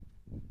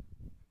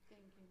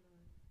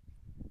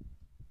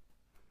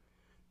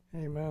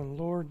Amen.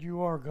 Lord,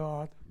 you are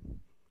God.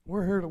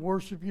 We're here to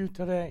worship you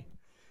today,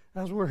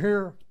 as we're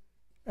here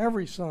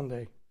every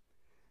Sunday.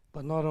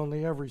 But not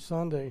only every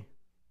Sunday,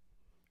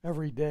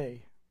 every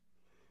day.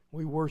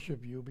 We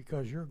worship you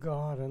because you're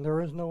God and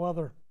there is no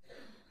other.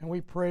 And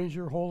we praise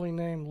your holy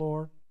name,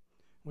 Lord.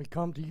 We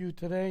come to you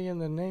today in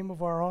the name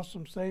of our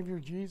awesome Savior,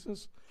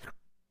 Jesus.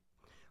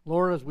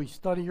 Lord, as we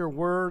study your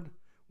word,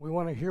 we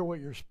want to hear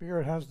what your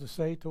Spirit has to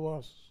say to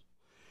us.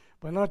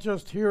 But not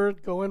just hear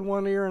it, go in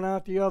one ear and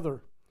out the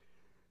other,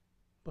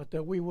 but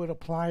that we would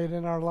apply it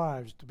in our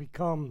lives to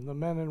become the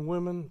men and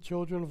women,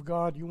 children of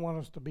God you want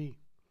us to be.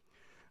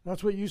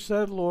 That's what you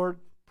said, Lord.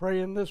 Pray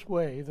in this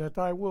way, that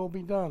thy will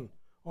be done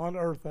on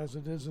earth as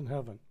it is in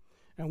heaven.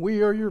 And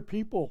we are your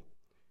people,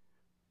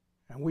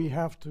 and we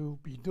have to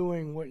be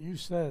doing what you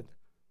said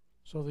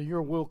so that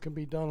your will can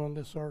be done on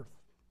this earth.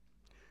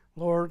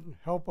 Lord,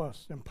 help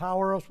us.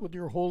 Empower us with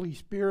your Holy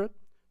Spirit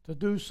to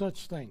do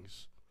such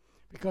things,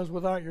 because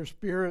without your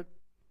Spirit,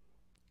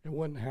 it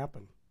wouldn't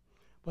happen.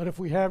 But if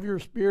we have your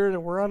Spirit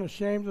and we're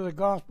unashamed of the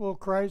gospel of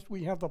Christ,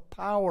 we have the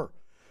power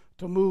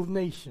to move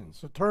nations,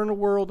 to turn the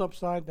world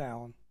upside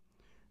down.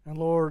 And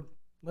Lord,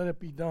 let it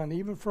be done,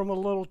 even from a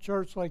little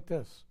church like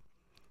this.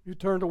 You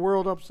turned the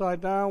world upside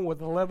down with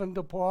 11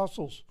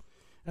 apostles,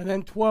 and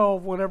then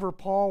 12 whenever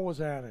Paul was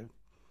added.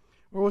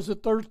 Or was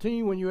it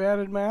 13 when you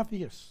added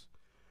Matthias?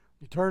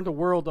 You turned the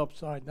world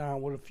upside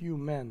down with a few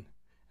men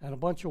and a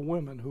bunch of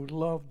women who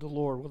loved the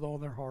Lord with all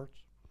their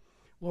hearts.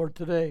 Lord,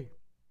 today,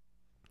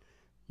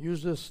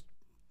 use this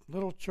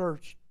little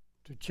church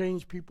to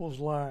change people's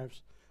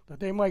lives, that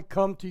they might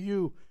come to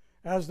you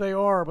as they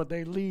are, but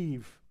they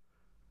leave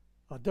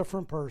a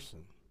different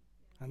person,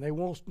 and they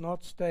will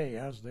not stay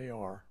as they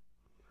are.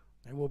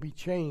 They will be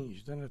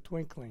changed in a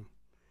twinkling,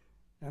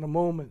 in a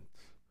moment,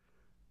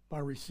 by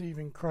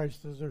receiving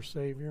Christ as their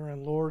Savior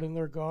and Lord and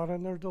their God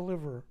and their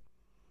deliverer.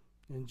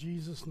 In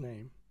Jesus'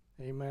 name,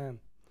 amen.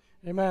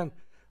 Amen.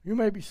 You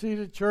may be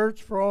seated,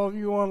 church. For all of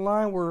you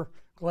online, we're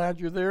glad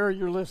you're there.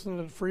 You're listening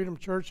to the Freedom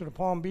Church in the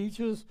Palm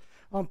Beaches.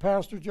 I'm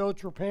Pastor Joe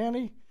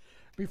Trapani.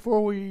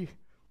 Before we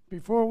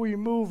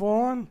move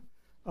on,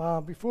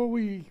 before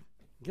we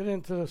get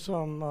into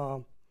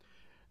some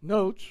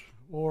notes,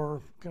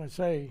 or can I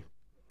say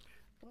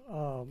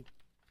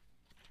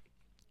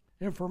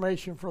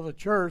information for the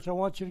church, I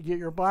want you to get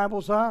your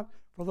Bibles out.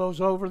 For those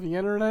over the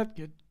internet,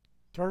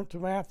 turn to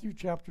Matthew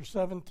chapter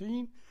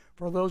 17.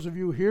 For those of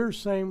you here,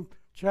 same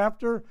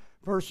chapter,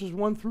 verses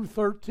 1 through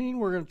 13.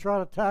 We're going to try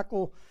to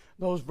tackle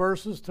those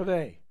verses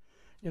today.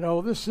 You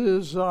know, this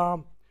is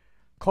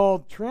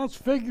called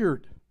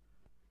Transfigured.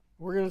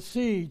 We're going to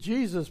see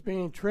Jesus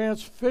being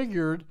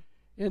transfigured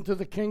into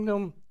a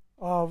kingdom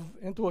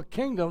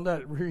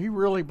that he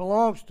really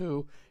belongs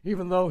to,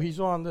 even though he's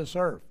on this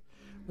earth.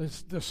 The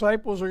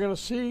disciples are going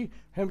to see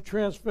him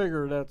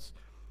transfigured. That's,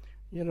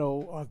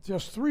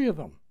 just 3 of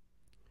them,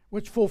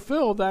 which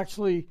fulfilled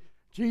actually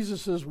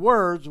Jesus'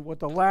 words with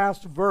the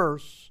last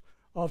verse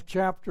of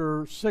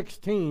chapter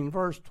 16,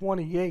 verse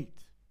 28.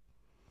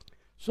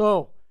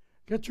 So,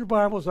 get your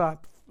Bibles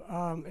out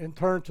and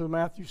turn to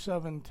Matthew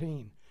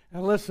 17.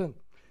 And listen,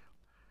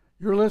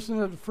 you're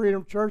listening to the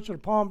Freedom Church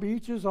at Palm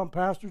Beaches. I'm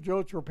Pastor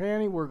Joe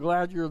Trapani. We're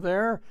glad you're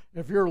there.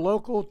 If you're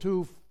local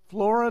to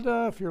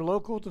Florida, if you're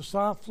local to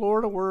South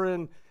Florida, we're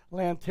in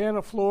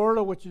Lantana,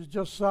 Florida, which is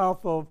just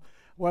south of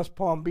West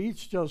Palm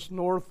Beach, just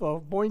north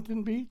of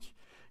Boynton Beach.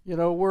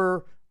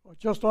 We're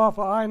just off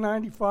of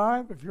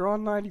I-95. If you're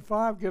on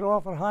 95, get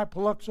off at High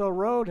Paluxo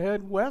Road,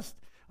 head west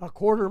a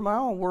quarter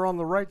mile, and we're on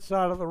the right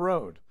side of the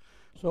road.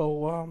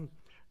 So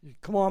you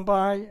come on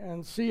by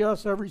and see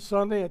us every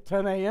Sunday at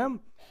 10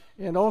 a.m.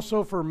 And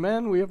also for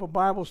men, we have a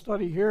Bible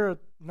study here at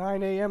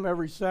 9 a.m.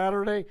 every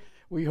Saturday.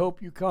 We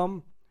hope you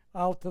come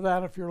out to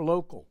that if you're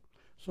local.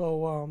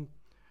 So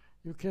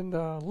you can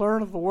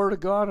learn of the Word of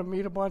God and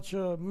meet a bunch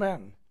of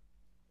men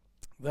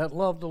that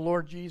love the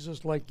Lord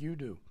Jesus like you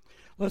do.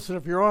 Listen,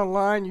 if you're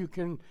online, you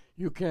can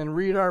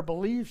read our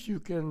beliefs. You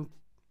can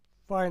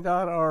find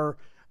out our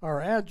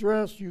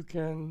address. You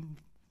can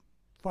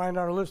find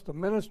our list of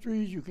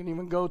ministries. You can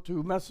even go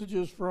to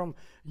messages from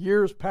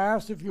years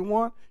past if you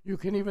want. You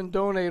can even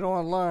donate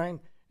online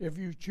if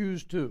you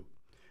choose to.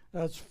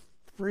 That's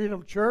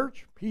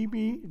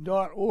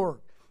freedomchurchpb.org.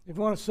 If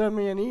you want to send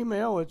me an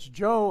email, it's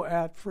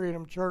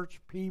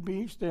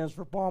joe@freedomchurchpb, stands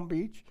for Palm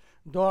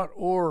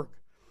Beach.org.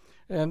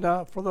 And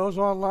for those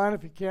online,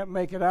 if you can't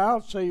make it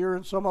out, say you're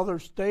in some other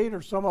state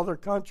or some other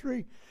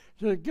country,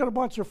 to get a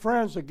bunch of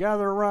friends to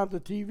gather around the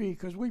TV,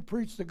 because we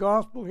preach the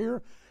gospel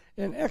here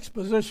in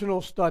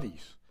expositional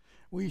studies.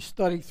 We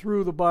study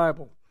through the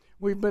Bible.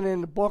 We've been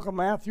in the book of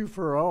Matthew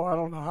for, I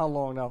don't know how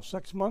long now,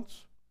 6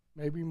 months,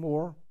 maybe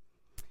more.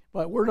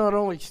 But we're not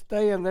only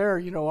staying there,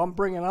 I'm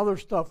bringing other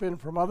stuff in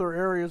from other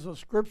areas of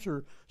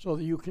Scripture so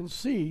that you can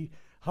see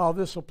how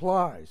this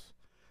applies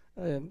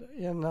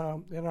in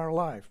our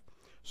life.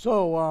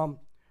 So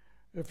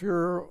if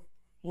you're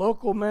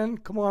local men,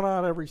 come on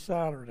out every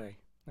Saturday,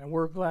 and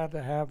we're glad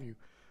to have you.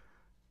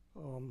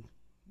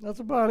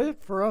 That's about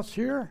it for us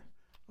here.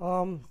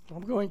 I'm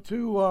going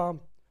to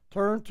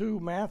turn to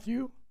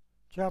Matthew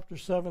chapter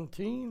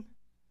 17.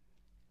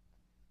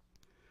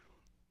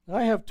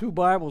 I have two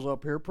Bibles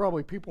up here.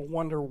 Probably people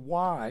wonder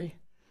why.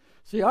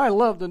 See, I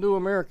love the New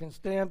American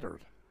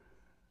Standard.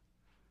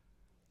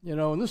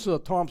 And this is a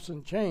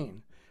Thompson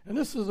chain. And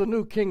this is the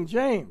New King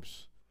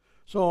James.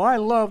 So I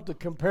love to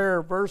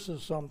compare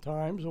verses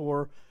sometimes,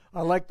 or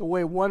I like the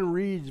way one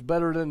reads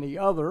better than the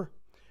other.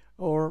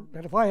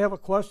 And if I have a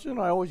question,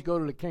 I always go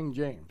to the King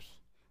James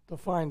to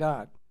find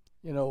out,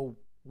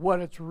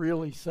 what it's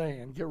really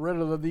saying. Get rid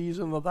of the these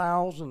and the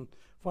thous and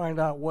find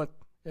out what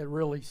it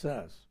really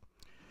says.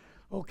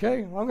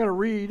 Okay, I'm going to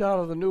read out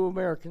of the New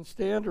American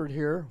Standard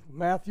here,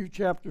 Matthew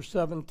chapter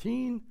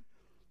 17,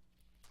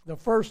 the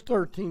first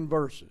 13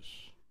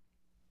 verses.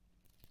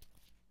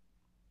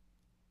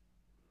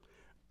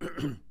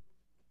 Let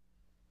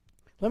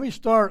me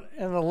start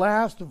in the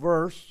last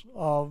verse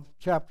of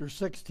chapter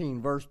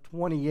 16, verse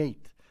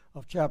 28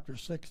 of chapter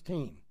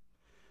 16.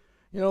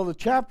 The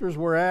chapters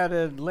were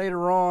added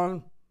later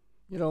on,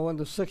 in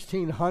the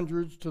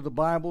 1600s to the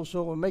Bible,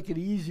 so it will make it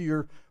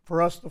easier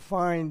for us to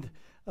find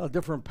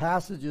different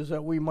passages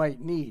that we might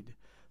need.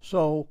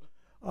 So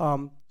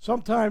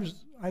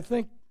sometimes I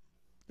think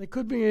they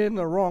could be in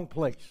the wrong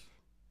place,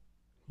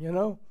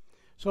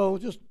 So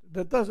just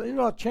that doesn't, you're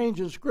not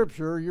changing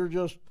Scripture, you're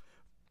just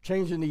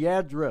changing the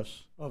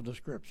address of the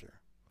Scripture.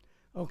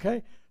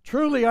 Okay?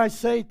 Truly I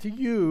say to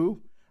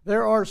you,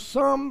 there are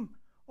some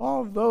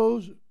of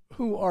those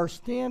who are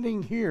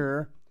standing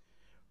here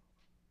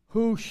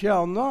who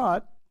shall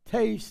not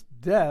taste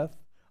death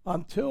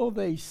until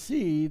they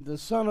see the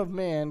Son of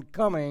Man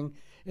coming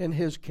in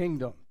his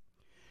kingdom.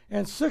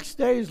 And 6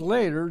 days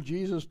later,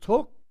 Jesus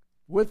took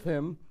with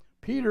him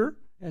Peter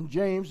and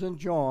James and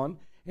John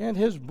and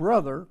his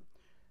brother,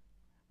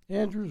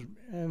 Andrew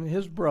and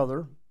his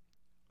brother,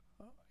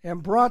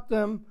 and brought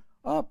them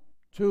up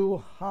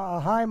to a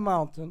high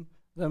mountain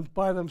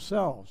by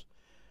themselves.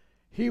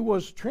 He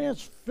was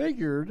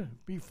transfigured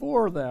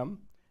before them,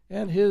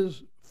 and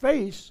his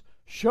face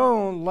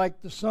shone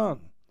like the sun,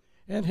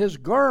 and his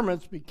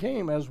garments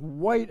became as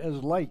white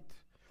as light.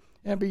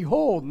 And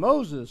behold,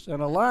 Moses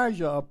and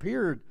Elijah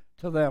appeared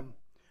to them,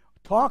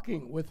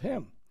 talking with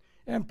him.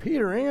 And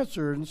Peter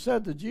answered and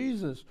said to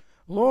Jesus,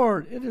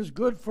 Lord, it is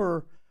good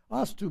for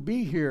us to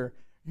be here.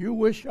 You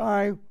wish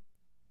I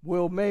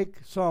will make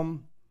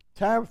some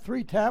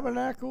 3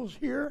 tabernacles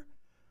here,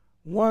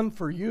 one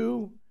for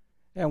you,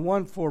 and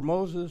one for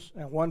Moses,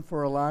 and one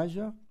for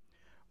Elijah?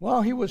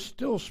 While he was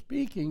still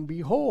speaking,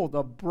 behold,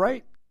 a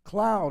bright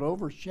cloud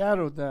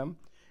overshadowed them,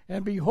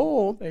 and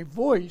behold, a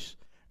voice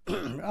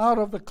out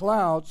of the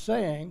cloud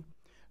saying,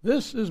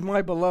 This is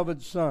my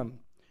beloved Son,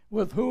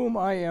 with whom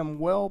I am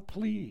well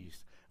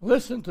pleased.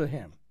 Listen to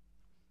him.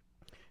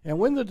 And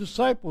when the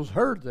disciples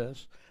heard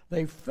this,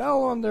 they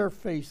fell on their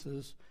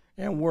faces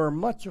and were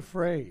much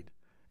afraid.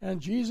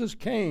 And Jesus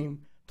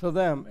came to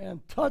them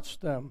and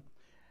touched them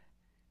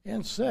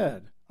and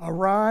said,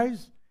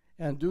 Arise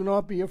and do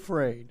not be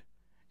afraid.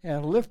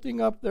 And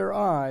lifting up their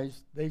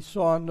eyes, they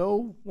saw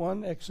no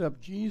one except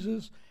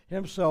Jesus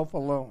himself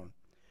alone.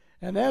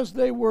 And as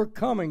they were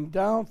coming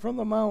down from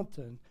the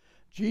mountain,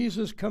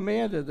 Jesus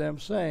commanded them,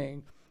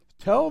 saying,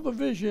 Tell the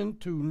vision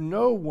to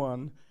no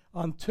one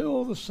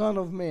until the Son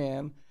of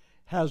Man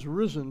has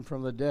risen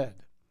from the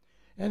dead.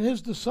 And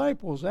his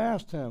disciples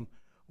asked him,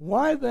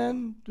 Why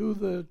then do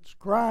the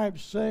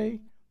scribes say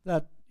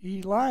that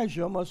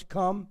Elijah must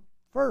come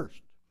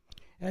first?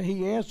 And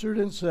he answered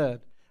and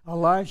said,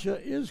 Elijah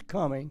is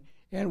coming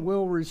and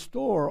will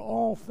restore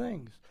all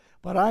things.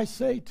 But I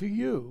say to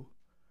you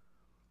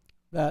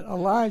that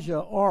Elijah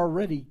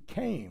already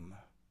came,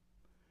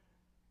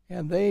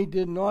 and they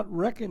did not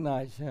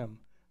recognize him,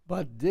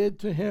 but did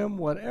to him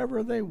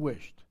whatever they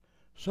wished.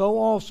 So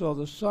also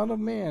the Son of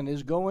Man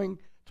is going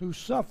to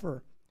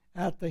suffer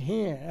at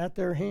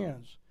their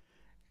hands.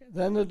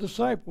 Then the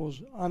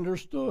disciples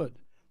understood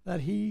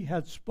that he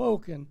had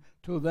spoken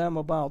to them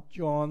about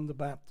John the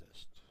Baptist.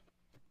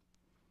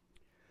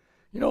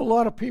 A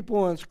lot of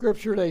people in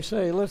Scripture, they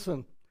say,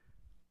 listen,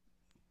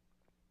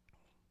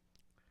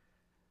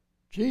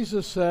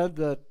 Jesus said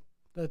that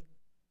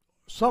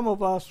some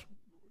of us,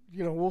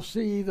 will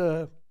see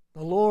the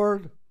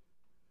Lord.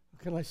 What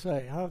can I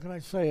say? How can I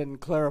say it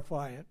and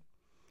clarify it?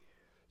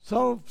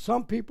 Some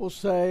people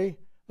say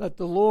that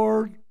the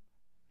Lord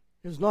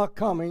is not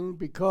coming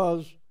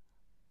because,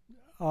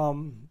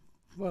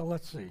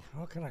 let's see.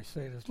 How can I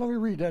say this? Let me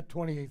read that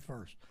 28th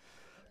verse.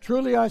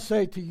 Truly I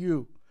say to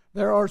you,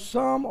 there are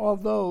some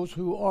of those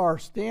who are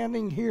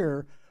standing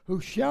here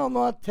who shall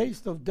not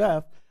taste of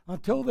death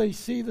until they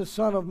see the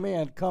Son of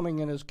Man coming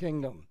in his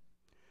kingdom.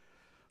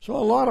 So a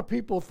lot of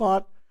people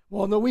thought,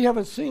 well, no, we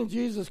haven't seen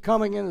Jesus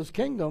coming in his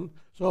kingdom,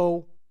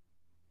 so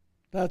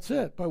that's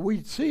it. But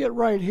we see it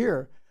right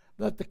here,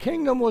 that the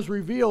kingdom was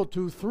revealed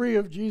to 3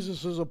 of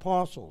Jesus'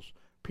 apostles,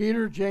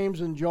 Peter, James,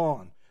 and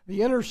John,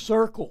 the inner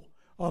circle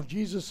of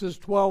Jesus'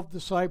 12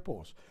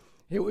 disciples.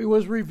 It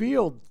was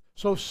revealed.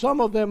 So some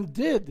of them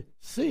did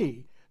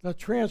see the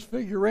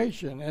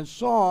transfiguration and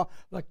saw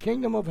the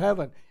kingdom of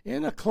heaven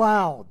in a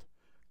cloud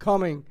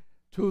coming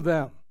to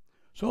them.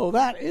 So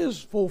that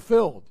is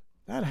fulfilled.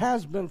 That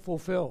has been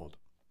fulfilled.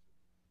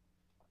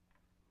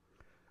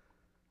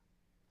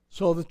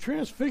 So the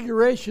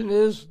transfiguration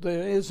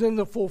is in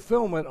the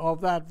fulfillment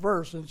of that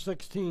verse in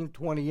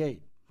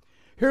 16:28.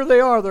 Here they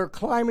are. They're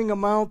climbing a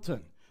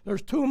mountain.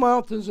 There's two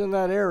mountains in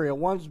that area.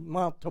 One's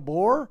Mount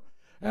Tabor,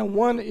 and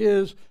one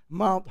is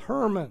Mount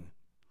Hermon.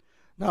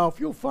 Now, if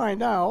you'll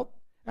find out,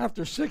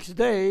 after 6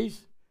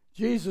 days,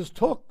 Jesus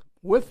took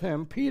with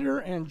him Peter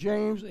and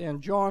James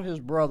and John, his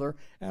brother,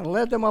 and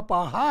led them up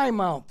a high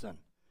mountain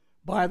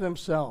by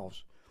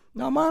themselves.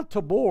 Now, Mount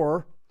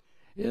Tabor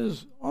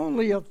is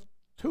only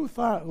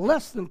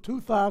less than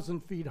 2,000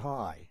 feet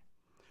high.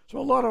 So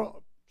a lot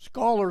of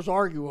scholars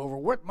argue over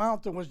what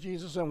mountain was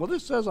Jesus in. Well,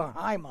 this says a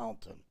high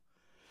mountain.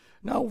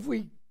 Now, if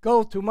we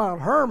go to Mount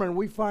Hermon,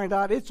 we find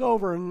out it's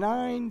over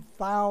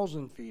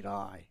 9,000 feet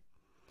high.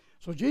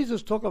 So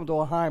Jesus took them to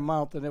a high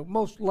mountain. It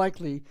most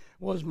likely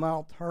was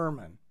Mount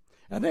Hermon.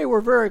 And they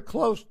were very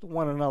close to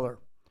one another,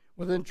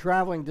 within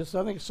traveling distance.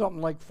 I think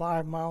something like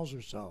 5 miles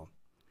or so.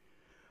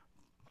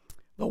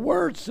 The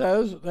word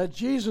says that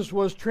Jesus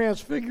was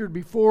transfigured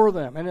before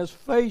them, and his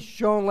face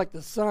shone like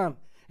the sun,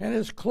 and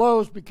his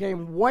clothes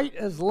became white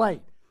as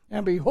light.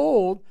 And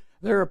behold,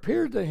 there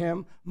appeared to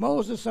him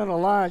Moses and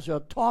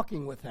Elijah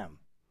talking with him.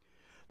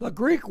 The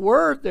Greek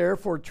word there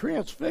for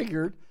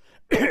transfigured,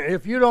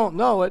 if you don't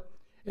know it,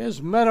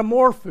 is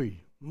metamorpho.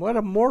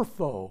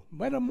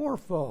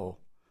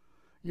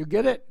 You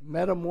get it?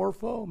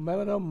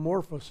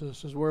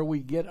 Metamorphosis is where we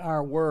get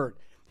our word.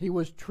 He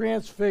was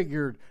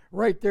transfigured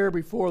right there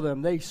before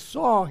them. They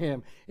saw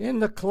him in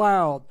the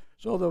cloud.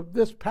 So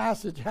this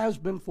passage has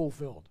been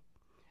fulfilled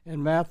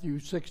in Matthew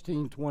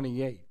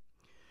 16:28.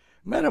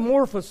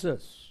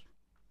 Metamorphosis.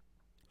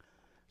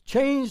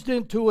 Changed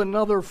into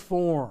another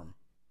form.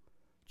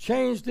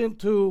 Changed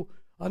into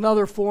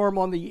another form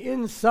on the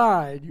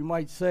inside, you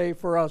might say,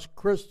 for us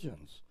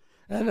Christians.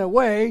 And in a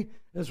way,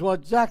 is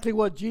exactly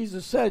what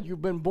Jesus said.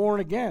 You've been born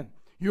again.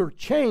 You're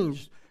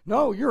changed.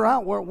 No, you're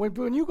outward.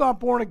 When you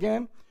got born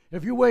again,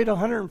 if you weighed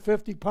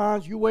 150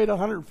 pounds, you weighed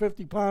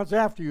 150 pounds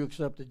after you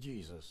accepted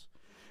Jesus.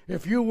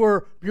 If you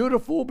were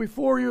beautiful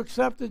before you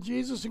accepted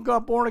Jesus and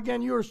got born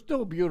again, you are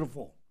still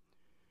beautiful.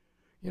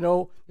 You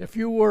know, if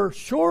you were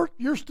short,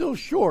 you're still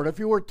short. If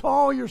you were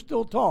tall, you're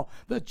still tall.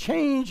 The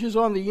change is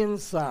on the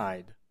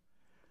inside.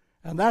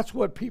 And that's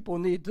what people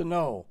need to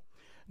know.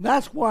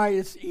 That's why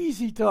it's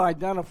easy to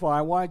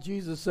identify why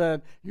Jesus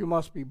said you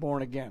must be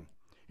born again.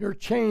 You're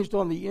changed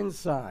on the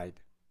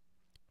inside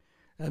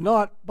and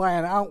not by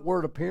an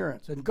outward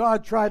appearance. And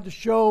God tried to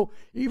show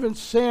even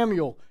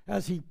Samuel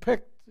as he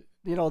picked,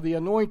 the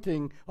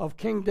anointing of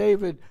King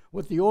David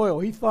with the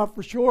oil. He thought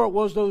for sure it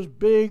was those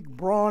big,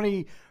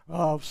 brawny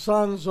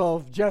sons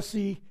of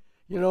Jesse,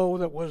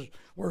 that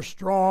were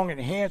strong and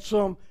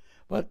handsome.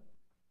 But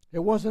it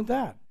wasn't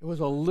that. It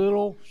was a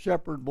little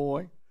shepherd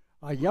boy,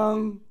 a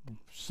young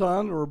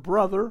son or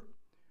brother.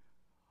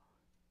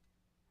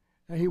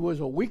 And he was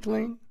a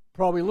weakling,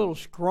 probably a little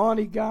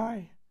scrawny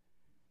guy,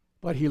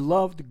 but he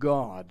loved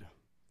God.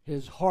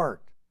 His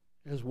heart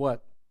is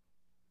what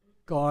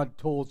God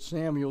told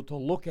Samuel to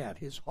look at,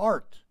 his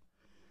heart.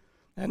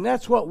 And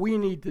that's what we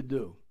need to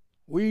do.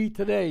 We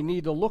today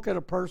need to look at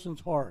a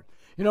person's heart.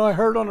 I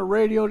heard on the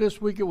radio this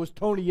week it was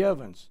Tony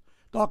Evans,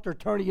 Dr.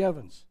 Tony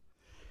Evans.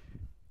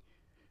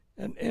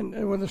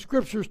 And when the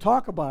scriptures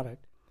talk about it,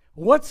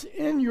 what's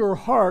in your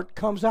heart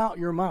comes out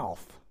your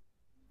mouth.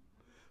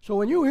 So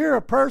when you hear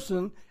a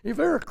person, if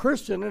they're a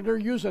Christian and they're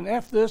using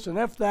F this and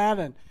F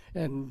that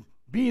and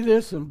be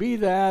this and be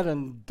that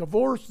and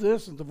divorce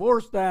this and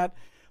divorce that,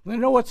 they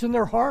know what's in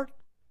their heart?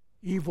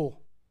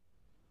 Evil.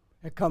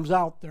 It comes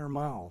out their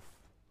mouth.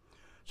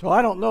 So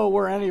I don't know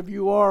where any of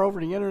you are over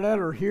the internet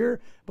or here,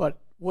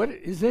 but what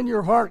is in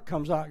your heart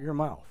comes out your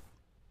mouth.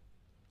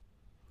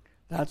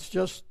 That's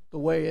just the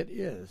way it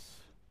is.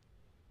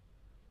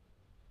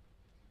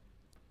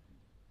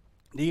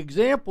 The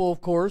example,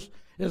 of course,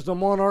 is the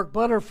monarch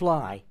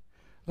butterfly.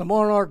 The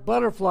monarch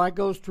butterfly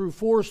goes through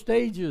 4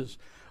 stages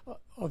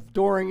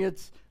during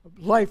its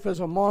life as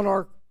a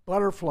monarch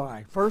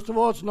butterfly. First of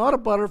all, it's not a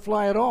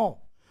butterfly at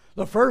all.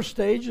 The first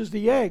stage is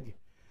the egg.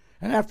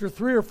 And after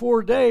 3 or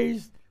 4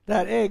 days,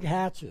 that egg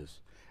hatches.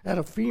 And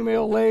a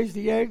female lays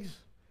the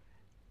eggs.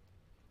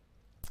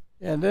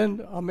 And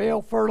then a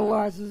male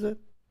fertilizes it.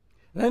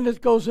 Then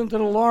it goes into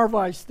the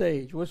larvae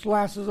stage, which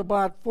lasts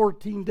about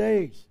 14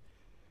 days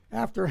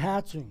after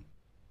hatching.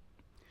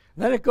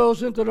 Then it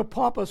goes into the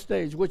pupa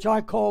stage, which I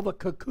call the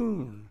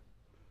cocoon.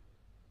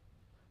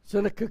 It's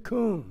in a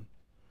cocoon.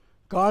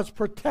 God's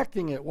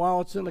protecting it while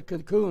it's in the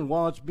cocoon,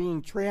 while it's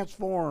being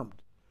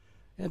transformed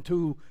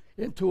into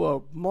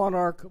a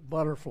monarch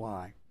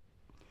butterfly.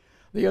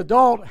 The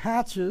adult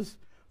hatches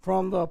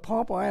from the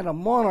pupa, and a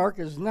monarch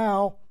is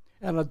now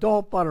an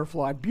adult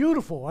butterfly.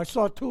 Beautiful. I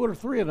saw 2 or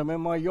 3 of them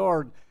in my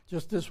yard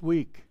just this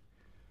week.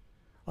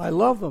 I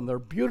love them. They're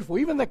beautiful.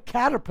 Even the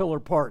caterpillar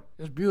part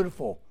is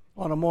beautiful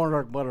on a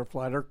monarch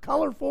butterfly. They're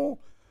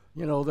colorful.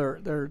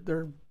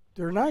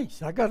 They're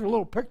nice. I got a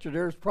little picture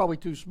there. It's probably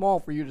too small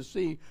for you to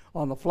see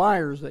on the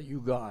flyers that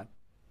you got.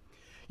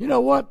 You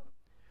know what?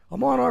 A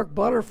monarch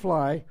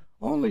butterfly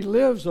only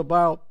lives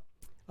about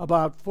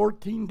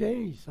 14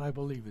 days, I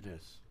believe it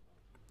is.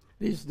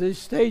 These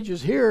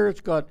stages here,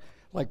 it's got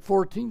like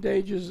 14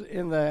 stages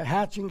in the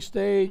hatching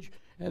stage,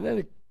 and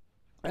then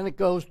it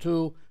goes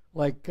to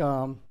like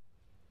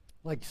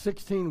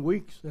 16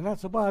 weeks, and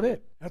that's about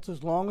it. That's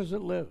as long as it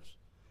lives.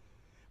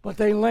 But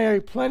they lay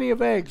plenty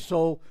of eggs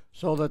so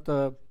that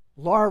the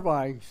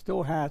larvae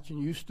still hatch,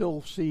 and you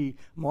still see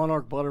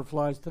monarch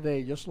butterflies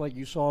today, just like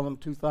you saw them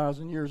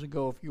 2,000 years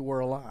ago if you were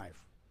alive.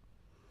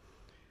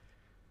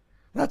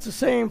 That's the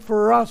same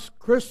for us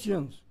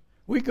Christians.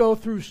 We go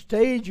through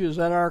stages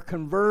at our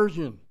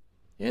conversion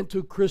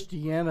into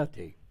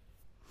Christianity.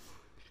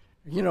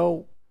 You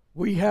know,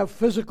 we have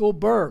physical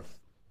birth,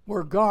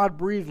 where God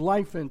breathed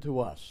life into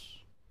us.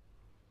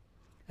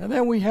 And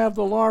then we have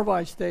the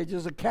larvae stage,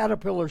 as a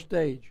caterpillar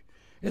stage.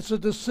 It's a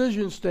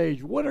decision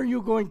stage. What are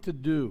you going to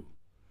do?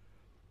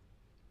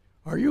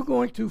 Are you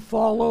going to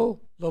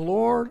follow the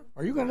Lord?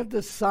 Are you going to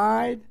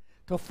decide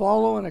to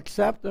follow and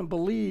accept and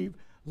believe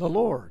the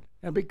Lord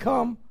and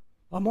become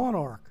a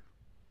monarch?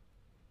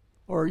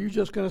 Or are you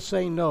just going to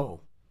say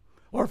no?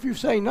 Or if you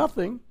say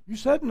nothing, you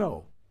said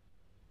no.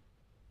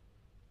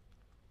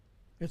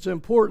 It's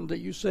important that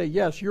you say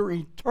yes. Your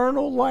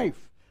eternal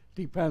life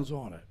depends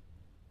on it.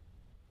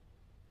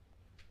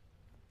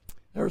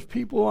 There's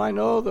people I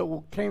know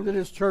that came to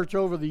this church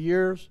over the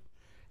years,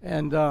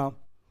 and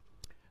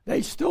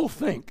they still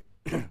think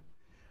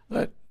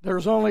that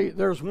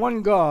there's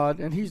one God,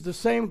 and He's the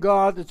same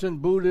God that's in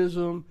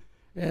Buddhism,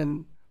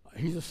 and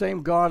He's the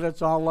same God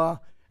that's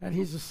Allah, and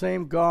He's the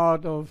same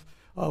God of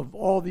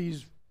all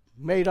these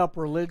made-up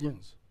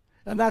religions.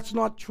 And that's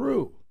not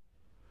true.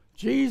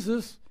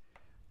 Jesus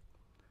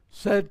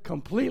said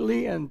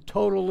completely and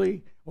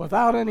totally,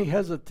 without any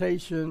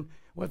hesitation,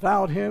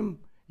 without Him,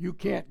 you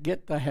can't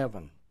get to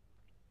heaven.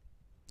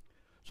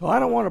 So I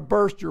don't want to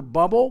burst your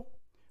bubble,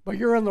 but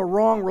you're in the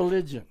wrong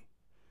religion.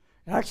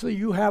 Actually,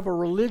 you have a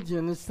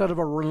religion instead of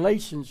a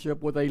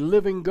relationship with a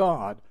living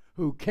God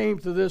who came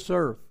to this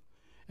earth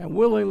and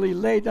willingly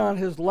laid down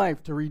His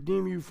life to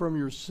redeem you from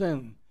your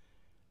sin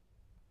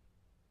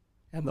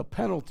and the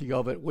penalty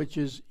of it, which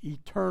is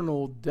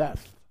eternal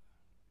death.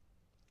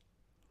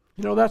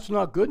 You know, that's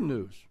not good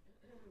news.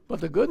 But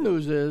the good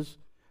news is,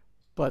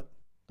 but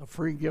the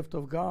free gift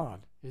of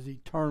God is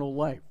eternal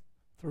life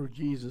through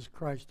Jesus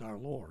Christ our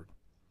Lord.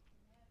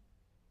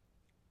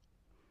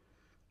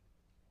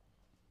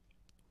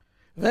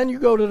 Then you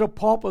go to the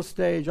pupa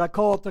stage. I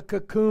call it the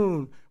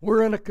cocoon.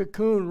 We're in a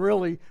cocoon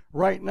really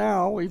right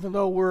now, even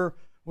though we're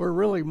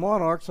really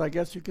monarchs, I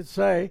guess you could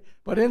say.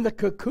 But in the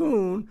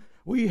cocoon,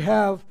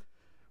 we're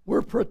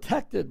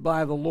protected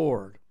by the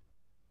Lord.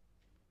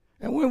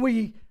 And when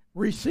we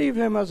receive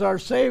Him as our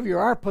Savior,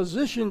 our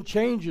position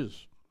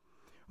changes.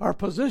 Our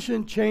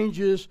position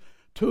changes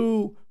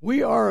to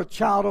we are a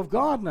child of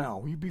God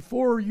now.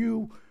 Before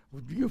you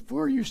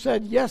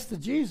said yes to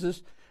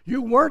Jesus,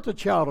 you weren't a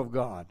child of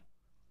God.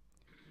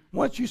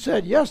 Once you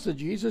said yes to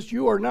Jesus,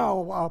 you are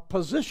now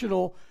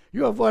positional.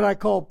 You have what I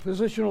call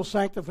positional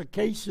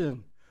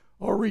sanctification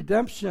or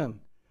redemption.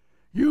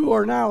 You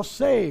are now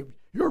saved.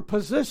 Your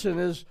position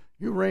is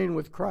you reign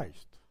with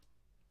Christ.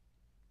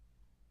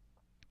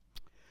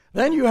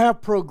 Then you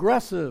have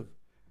progressive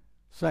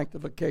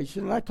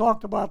sanctification. And I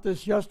talked about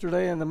this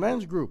yesterday in the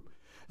men's group.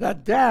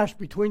 That dash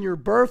between your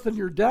birth and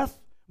your death,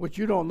 which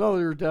you don't know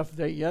your death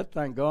date yet,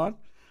 thank God.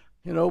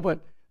 You know,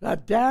 but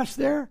that dash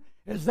there,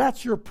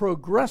 that's your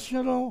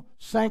progressional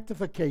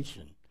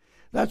sanctification.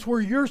 That's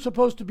where you're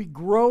supposed to be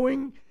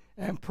growing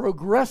and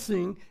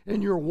progressing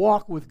in your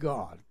walk with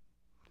God.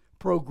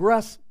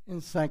 Progress in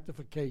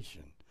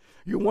sanctification.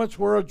 You once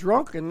were a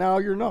drunk and now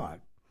you're not.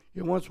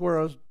 You once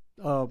were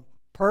a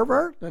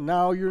pervert and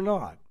now you're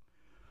not.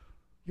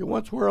 You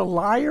once were a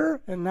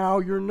liar and now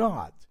you're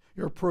not.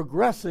 You're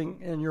progressing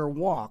in your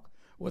walk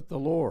with the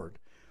Lord.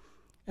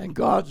 And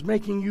God's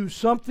making you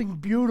something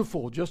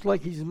beautiful, just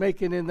like He's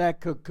making in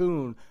that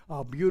cocoon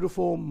a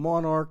beautiful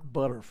monarch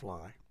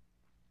butterfly.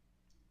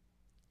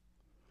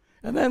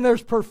 And then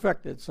there's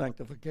perfected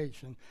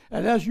sanctification.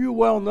 And as you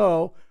well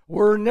know,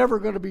 we're never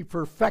going to be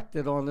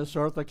perfected on this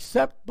earth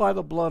except by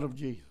the blood of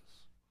Jesus.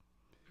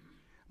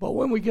 But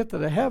when we get to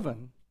the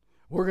heaven,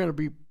 we're going to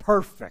be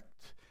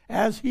perfect.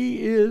 As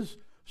He is,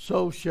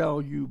 so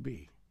shall you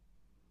be.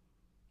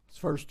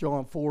 It's 1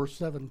 John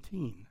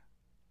 4:17.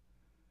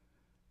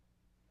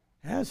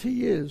 As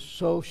He is,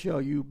 so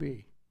shall you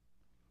be.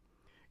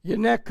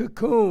 In that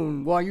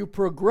cocoon, while you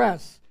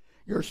progress,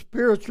 your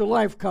spiritual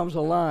life comes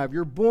alive.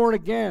 You're born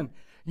again.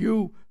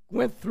 You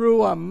went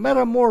through a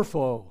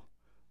metamorphosis,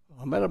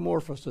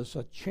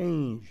 a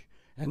change.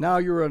 And now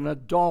you're an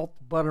adult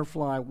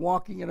butterfly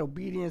walking in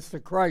obedience to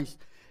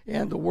Christ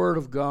and the Word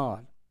of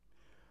God.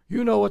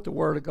 You know what the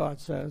Word of God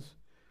says.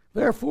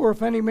 Therefore,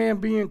 if any man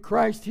be in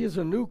Christ, he is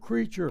a new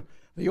creature.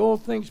 The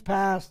old things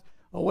passed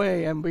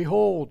away, and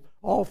behold,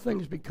 all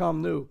things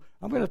become new.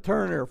 I'm going to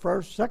turn there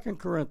first, 2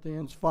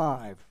 Corinthians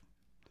 5,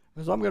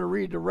 because I'm going to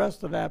read the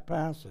rest of that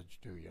passage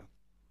to you.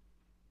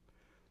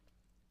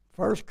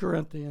 1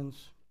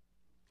 Corinthians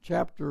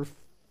chapter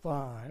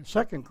 5,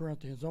 2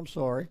 Corinthians,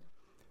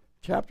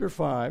 chapter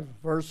 5,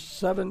 verse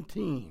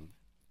 17.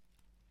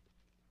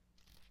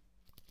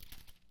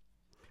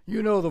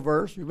 You know the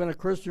verse. You've been a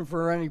Christian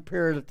for any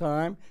period of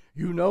time.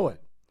 You know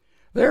it.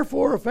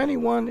 Therefore, if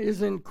anyone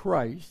is in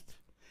Christ,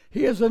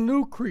 he is a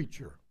new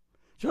creature.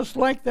 Just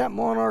like that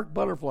monarch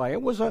butterfly.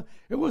 It was a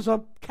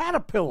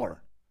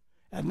caterpillar.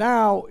 And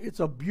now it's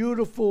a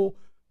beautiful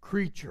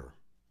creature.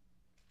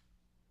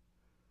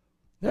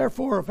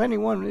 Therefore, if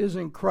anyone is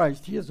in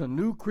Christ, he is a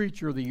new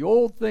creature. The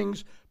old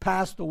things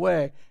passed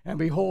away, and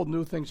behold,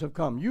 new things have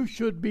come. You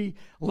should be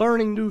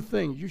learning new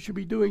things. You should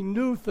be doing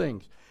new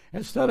things.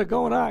 Instead of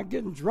going out and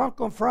getting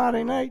drunk on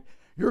Friday night,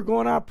 you're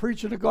going out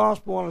preaching the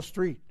gospel on the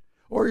street.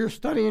 Or you're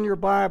studying your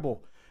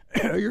Bible.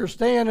 You're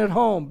staying at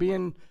home,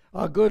 being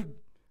a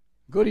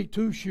goody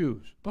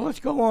two-shoes. But let's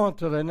go on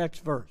to the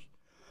next verse.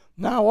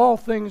 Now all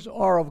things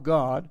are of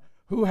God,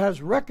 who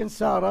has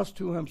reconciled us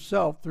to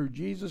himself through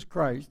Jesus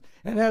Christ,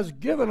 and has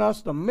given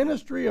us the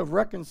ministry of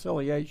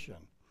reconciliation.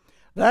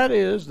 That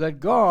is, that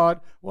God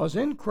was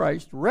in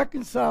Christ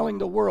reconciling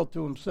the world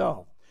to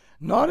himself,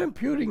 not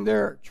imputing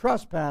their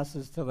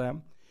trespasses to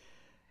them,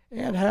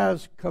 and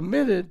has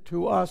committed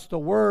to us the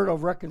word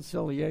of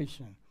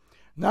reconciliation.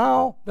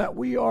 Now that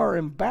we are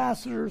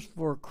ambassadors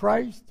for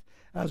Christ,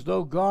 as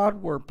though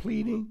God were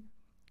pleading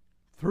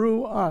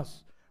through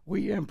us,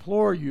 we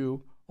implore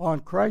you on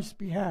Christ's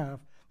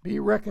behalf, be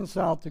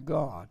reconciled to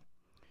God.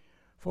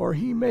 For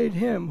he made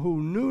him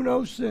who knew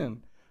no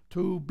sin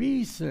to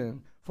be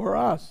sin for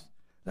us,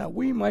 that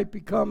we might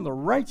become the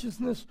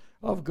righteousness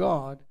of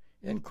God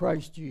in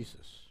Christ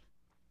Jesus.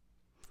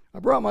 I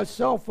brought my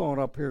cell phone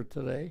up here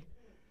today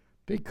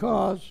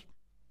because,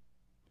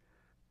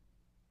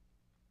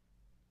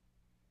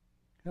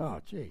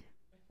 I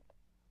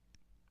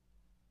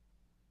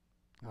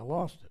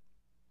lost it.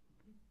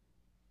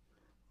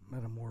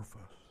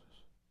 Metamorphosis.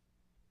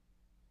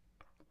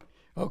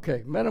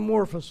 Okay,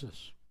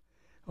 metamorphosis.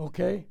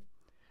 Okay?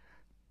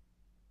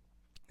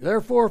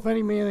 Therefore, if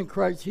any man in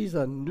Christ, he's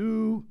a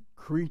new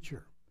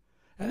creature.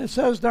 And it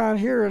says down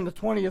here in the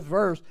 20th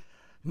verse,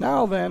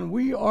 now then,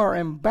 we are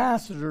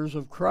ambassadors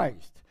of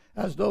Christ,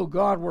 as though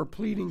God were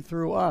pleading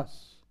through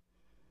us.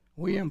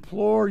 We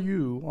implore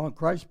you on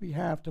Christ's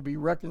behalf to be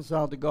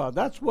reconciled to God.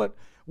 That's what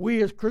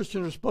we as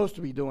Christians are supposed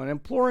to be doing,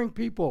 imploring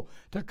people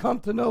to come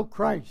to know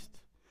Christ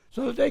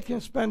so that they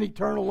can spend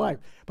eternal life.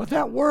 But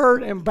that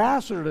word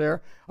ambassador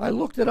there, I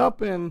looked it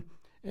up in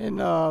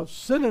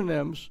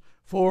synonyms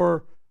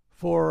for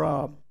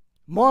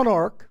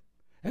monarch,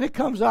 and it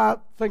comes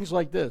out things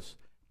like this: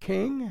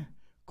 king,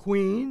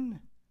 queen,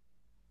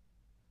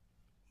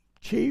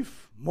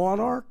 chief,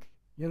 monarch,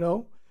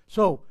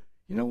 So,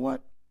 you know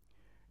what?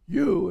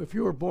 If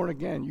you were born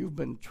again, you've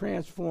been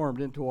transformed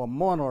into a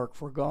monarch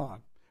for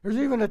God. There's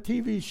even a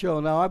TV show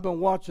now. I've been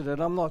watching it.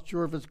 I'm not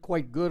sure if it's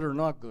quite good or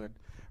not good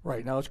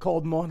right now. It's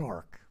called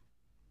Monarch.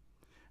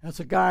 That's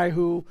a guy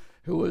who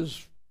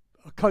is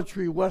a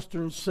country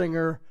western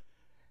singer,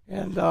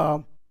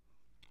 and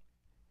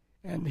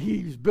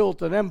he's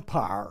built an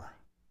empire,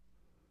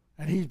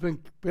 and he's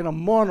been a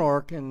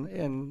monarch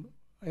in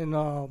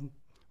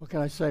what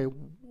can I say,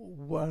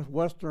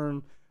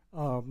 western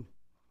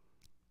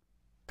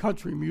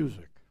country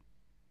music.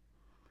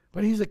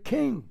 But he's a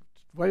king.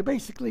 Well,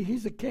 basically,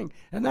 he's a king.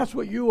 And that's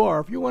what you are.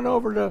 If you went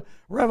over to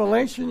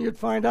Revelation, you'd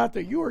find out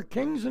that you are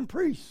kings and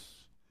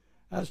priests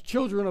as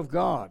children of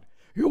God.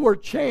 You were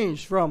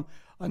changed from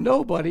a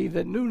nobody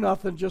that knew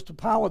nothing, just a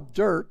pile of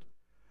dirt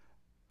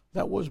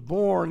that was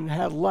born and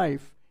had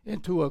life,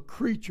 into a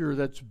creature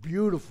that's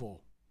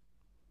beautiful.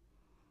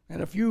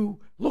 And if you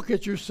look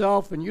at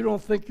yourself and you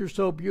don't think you're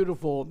so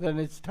beautiful, then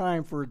it's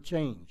time for a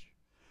change.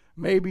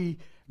 Maybe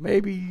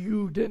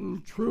you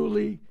didn't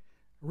truly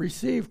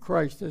receive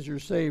Christ as your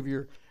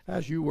Savior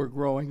as you were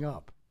growing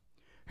up.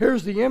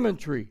 Here's the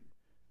imagery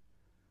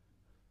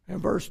in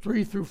verse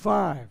 3 through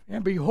 5.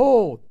 And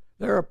behold,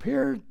 there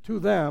appeared to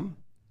them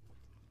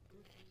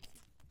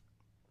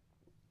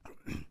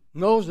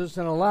Moses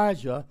and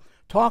Elijah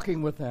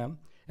talking with them.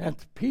 And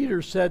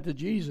Peter said to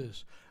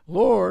Jesus,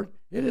 Lord,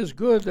 it is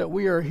good that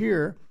we are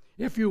here.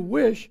 If you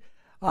wish,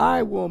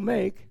 I will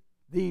make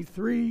thee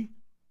 3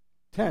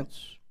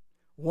 tents,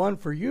 one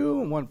for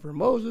you, and one for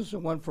Moses,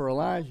 and one for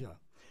Elijah.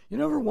 You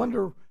never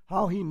wonder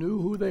how he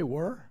knew who they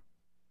were?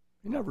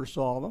 He never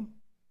saw them,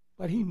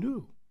 but he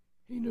knew.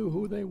 He knew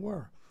who they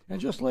were.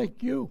 And just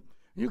like you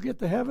get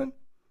to heaven,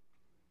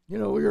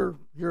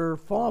 your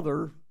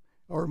father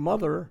or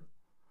mother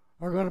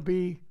are going to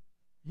be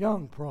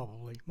young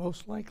probably,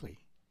 most likely.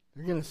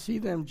 You're going to see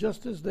them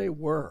just as they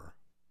were.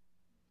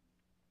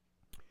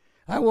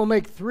 I will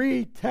make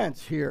 3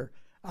 tents here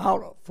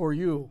out for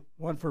you,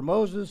 one for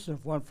Moses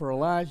and one for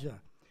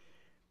Elijah.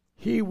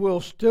 He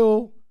was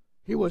still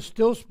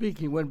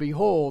speaking when,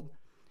 behold,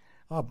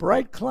 a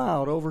bright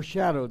cloud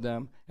overshadowed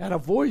them, and a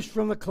voice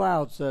from the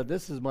cloud said,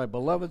 This is my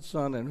beloved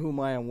Son, in whom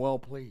I am well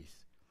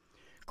pleased.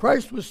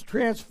 Christ was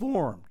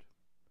transformed.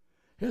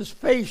 His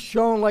face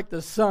shone like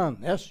the sun,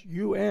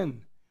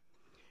 S-U-N.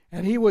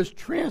 And he was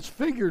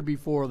transfigured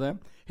before them.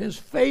 His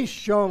face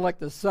shone like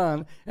the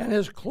sun, and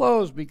his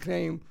clothes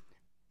became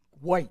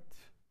white.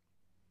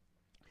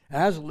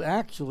 As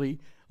actually,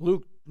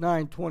 Luke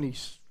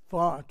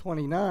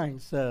 9:29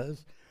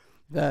 says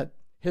that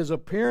his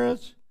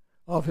appearance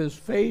of his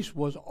face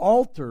was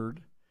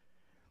altered,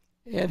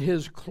 and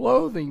his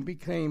clothing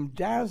became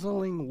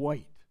dazzling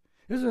white.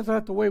 Isn't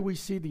that the way we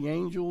see the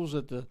angels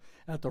at the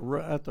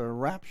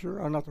rapture,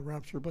 or not the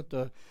rapture, but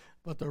the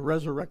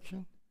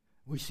resurrection?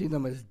 We see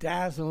them as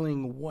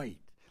dazzling white,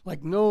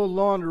 like no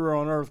launderer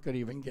on earth could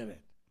even get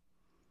it.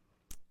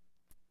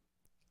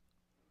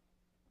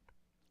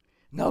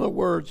 In other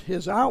words,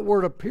 his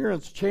outward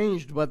appearance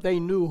changed, but they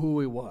knew who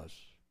he was.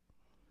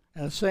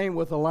 And the same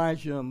with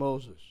Elijah and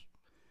Moses.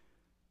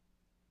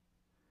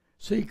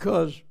 See,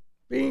 because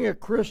being a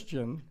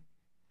Christian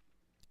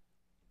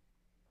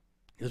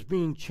is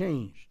being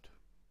changed.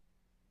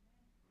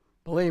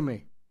 Believe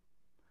me,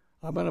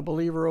 I've been a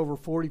believer over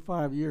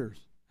 45 years,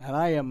 and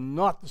I am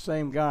not the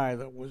same guy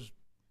that was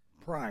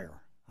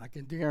prior. I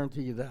can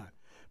guarantee you that.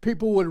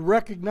 People would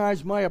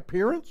recognize my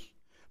appearance,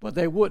 but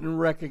they wouldn't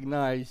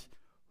recognize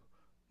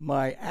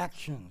my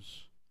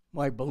actions,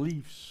 my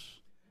beliefs.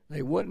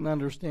 They wouldn't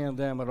understand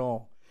them at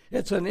all.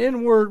 It's an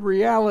inward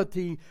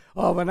reality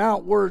of an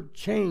outward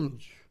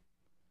change.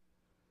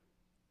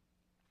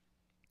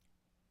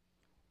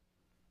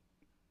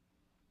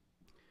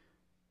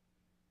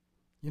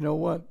 You know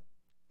what?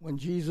 When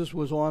Jesus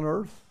was on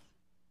earth,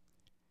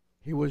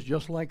 he was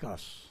just like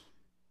us.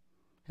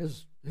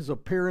 His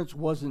appearance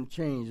wasn't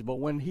changed. But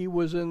when he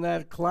was in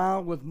that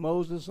cloud with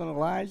Moses and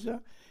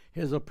Elijah,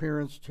 his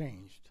appearance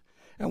changed.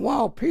 And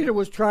while Peter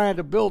was trying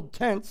to build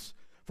tents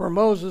for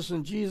Moses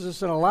and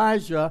Jesus and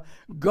Elijah,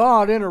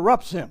 God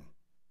interrupts him.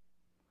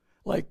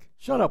 Like,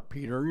 shut up,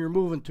 Peter, you're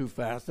moving too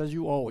fast, as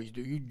you always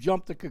do. You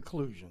jump to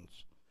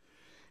conclusions.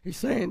 He's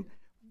saying,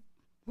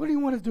 what do you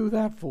want to do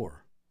that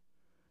for?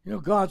 You know,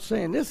 God's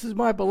saying, this is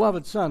my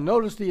beloved son.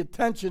 Notice the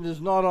attention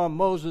is not on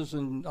Moses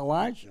and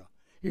Elijah,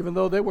 even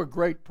though they were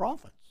great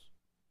prophets.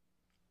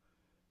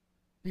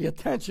 The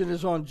attention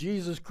is on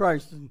Jesus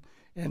Christ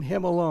and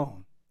him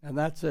alone. And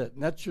that's it.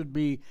 And that should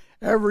be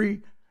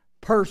every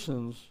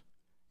person's.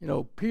 You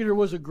know, Peter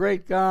was a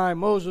great guy.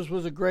 Moses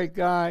was a great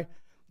guy.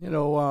 You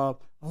know,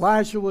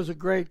 Elisha was a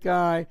great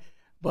guy.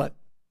 But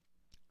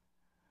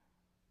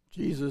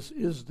Jesus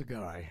is the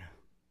guy.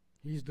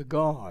 He's the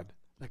God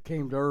that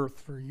came to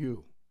earth for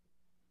you.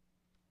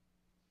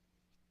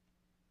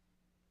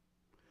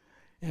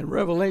 In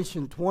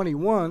Revelation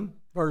 21,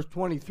 verse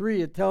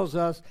 23, it tells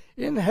us,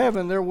 in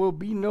heaven there will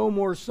be no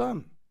more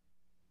sun.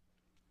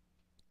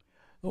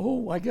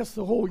 I guess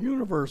the whole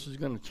universe is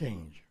going to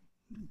change.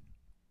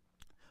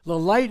 The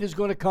light is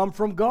going to come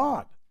from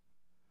God.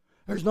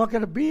 There's not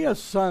going to be a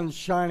sun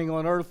shining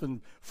on earth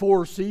in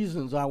 4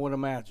 seasons, I would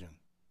imagine.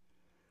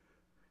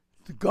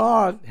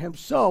 God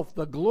himself,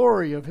 the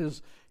glory of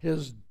his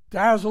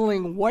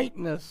dazzling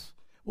whiteness,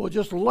 will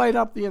just light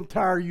up the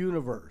entire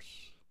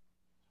universe.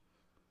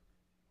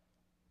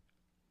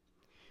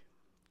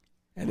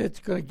 And it's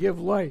going to give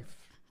life.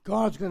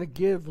 God's going to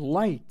give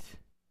light.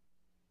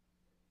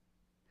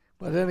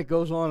 But then it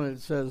goes on and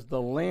it says,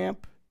 the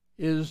lamp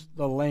is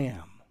the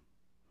Lamb.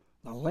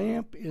 The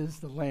lamp is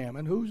the Lamb.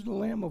 And who's the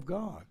Lamb of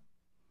God?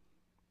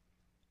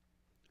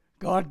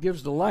 God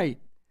gives the light,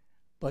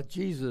 but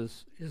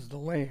Jesus is the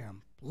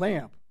lamp.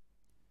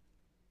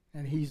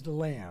 And he's the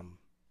Lamb.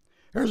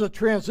 There's a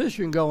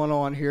transition going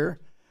on here.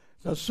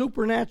 It's a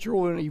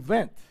supernatural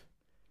event.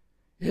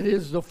 It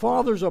is the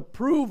Father's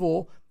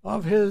approval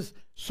of his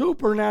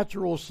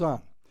supernatural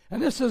Son.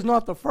 And this is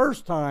not the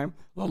first time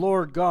the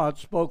Lord God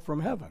spoke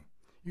from heaven.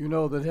 You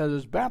know that at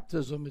his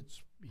baptism,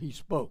 he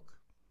spoke.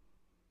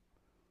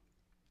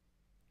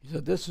 He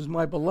said, this is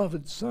my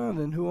beloved Son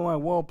in whom I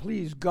am well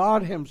pleased.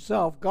 God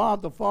himself,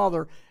 God the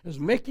Father, is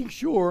making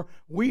sure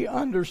we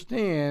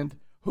understand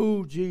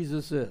who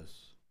Jesus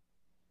is.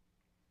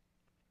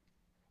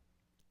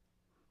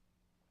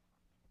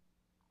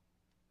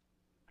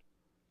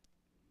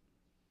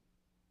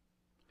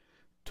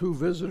 Two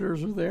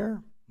visitors are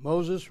there.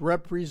 Moses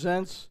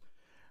represents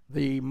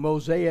the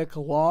Mosaic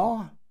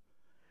law.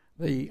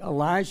 The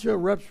Elijah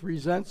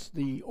represents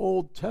the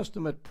Old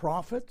Testament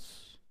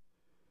prophets.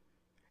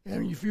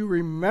 And if you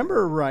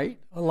remember right,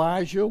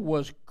 Elijah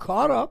was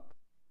caught up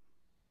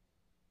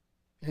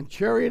in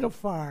chariot of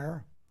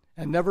fire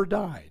and never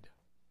died.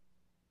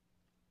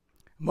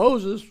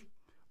 Moses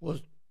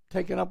was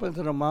taken up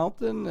into the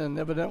mountain, and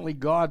evidently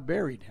God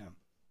buried him.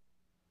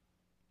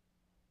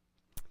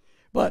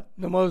 But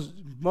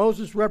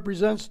Moses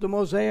represents the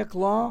Mosaic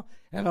law,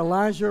 and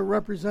Elijah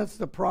represents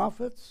the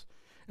prophets.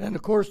 And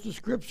of course, the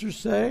scriptures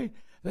say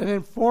that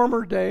in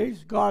former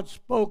days, God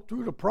spoke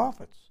through the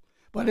prophets.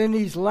 But in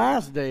these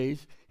last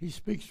days, he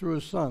speaks through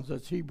his sons.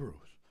 That's Hebrews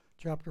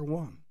chapter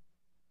 1.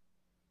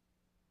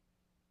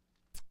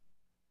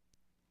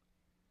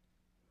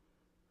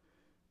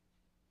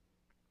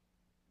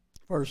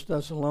 First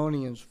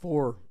Thessalonians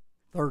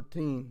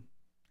 4:13.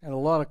 And a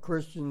lot of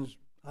Christians,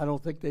 I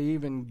don't think they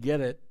even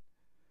get it.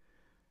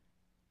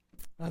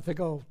 I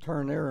think I'll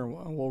turn there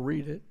and we'll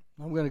read it.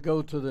 I'm going to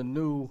go to the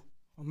New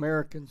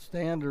American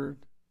Standard,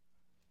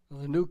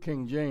 the New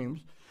King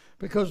James,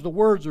 because the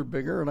words are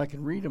bigger and I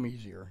can read them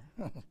easier.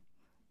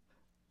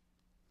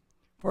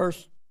 1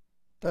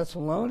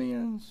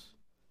 Thessalonians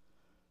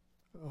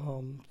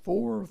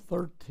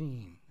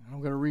 4:13. I'm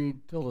going to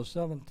read till the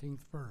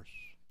 17th verse.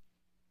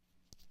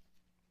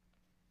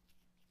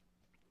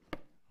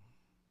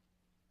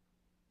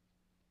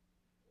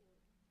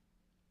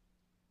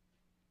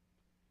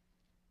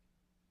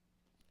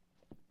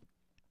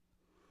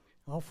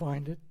 I'll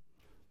find it.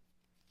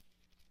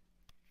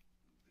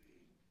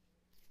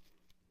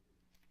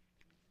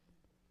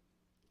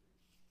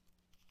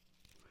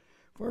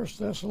 First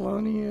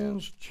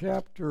Thessalonians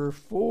chapter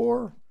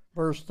 4,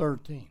 verse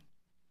 13.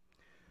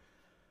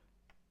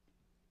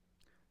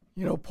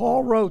 You know,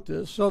 Paul wrote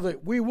this so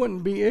that we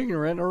wouldn't be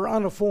ignorant or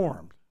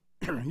uninformed.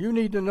 You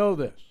need to know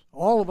this.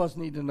 All of us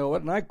need to know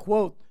it, and I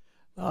quote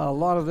a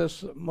lot of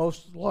this a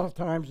lot of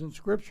times in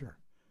Scripture.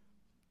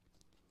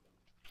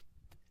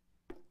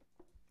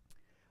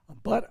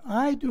 But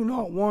I do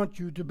not want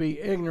you to be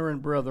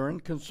ignorant,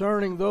 brethren,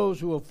 concerning those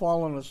who have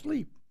fallen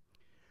asleep,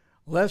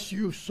 lest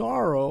you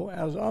sorrow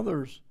as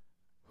others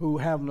who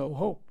have no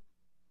hope.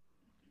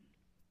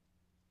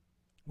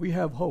 We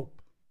have hope.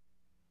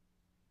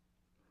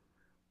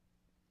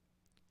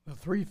 The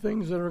three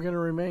things that are going to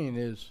remain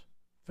is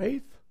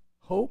faith,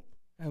 hope,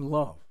 and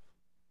love.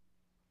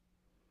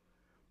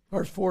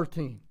 Verse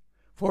 14.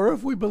 For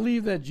if we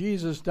believe that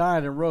Jesus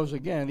died and rose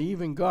again,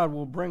 even God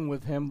will bring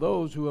with him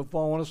those who have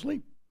fallen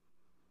asleep.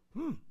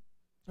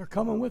 They're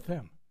coming with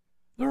him.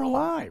 They're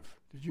alive.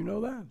 Did you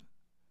know that?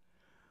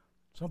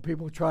 Some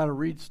people try to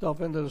read stuff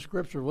into the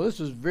Scripture. Well, this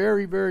is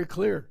very, very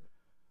clear.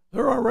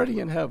 They're already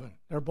in heaven.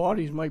 Their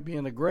bodies might be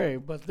in the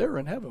grave, but they're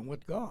in heaven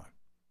with God.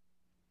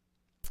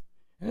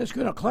 And it's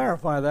going to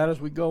clarify that as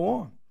we go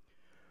on.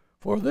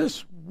 For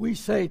this we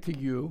say to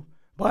you,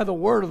 by the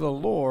word of the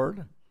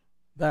Lord,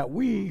 that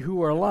we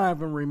who are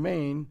alive and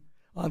remain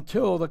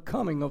until the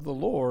coming of the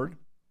Lord,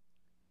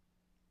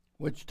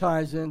 which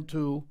ties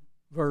into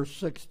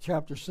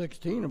chapter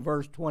 16 and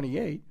verse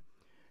 28,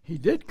 he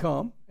did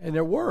come, and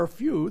there were a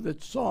few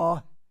that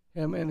saw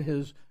him in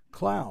his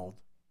cloud.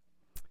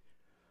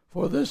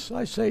 For this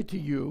I say to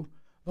you,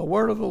 the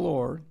word of the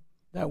Lord,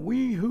 that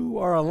we who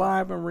are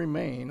alive and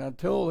remain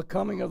until the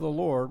coming of the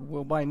Lord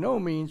will by no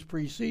means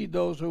precede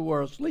those who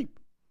are asleep.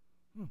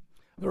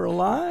 They're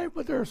alive,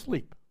 but they're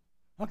asleep.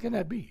 How can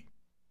that be?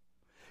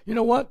 You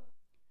know what?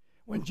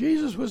 When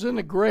Jesus was in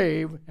the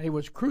grave and he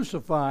was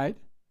crucified,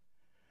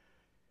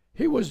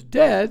 he was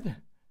dead,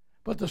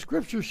 but the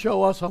Scriptures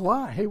show us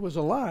alive. He was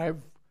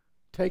alive,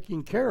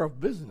 taking care of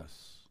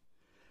business.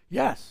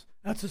 Yes,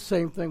 that's the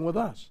same thing with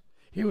us.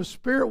 His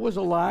spirit was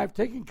alive,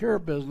 taking care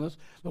of business.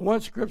 The one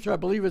Scripture, I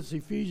believe it's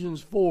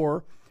Ephesians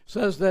 4,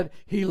 says that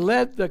he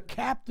led the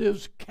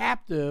captives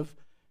captive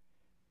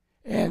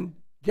and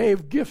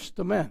gave gifts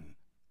to men.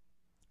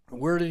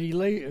 Where did he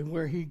lay?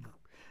 Where he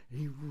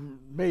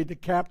made the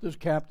captives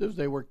captives.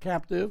 They were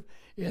captive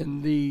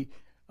in the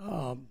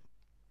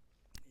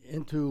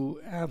into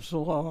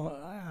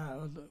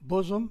Absalom's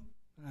bosom.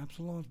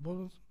 Absalom's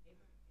bosom.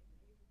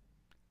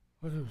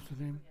 What is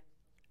the name?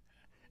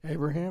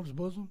 Abraham's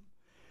bosom.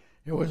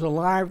 It was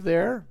alive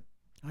there.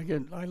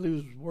 I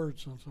lose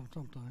words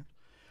sometimes.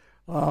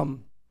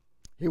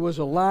 He was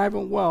alive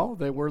and well.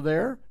 They were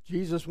there.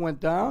 Jesus went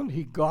down.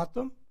 He got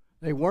them.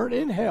 They weren't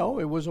in hell.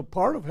 It was a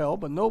part of hell,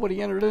 but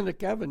nobody entered into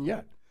heaven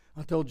yet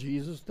until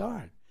Jesus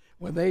died.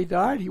 When they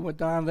died, he went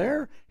down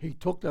there. He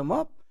took them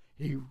up.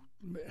 He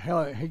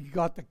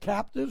got the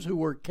captives who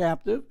were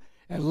captive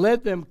and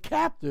led them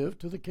captive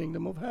to the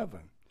kingdom of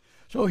heaven.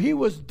 So he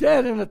was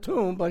dead in a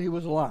tomb, but he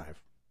was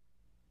alive.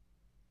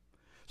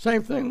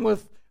 Same thing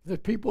with the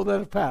people that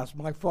have passed.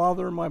 My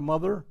father and my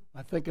mother,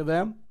 I think of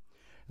them.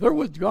 They're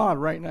with God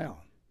right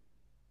now.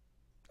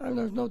 And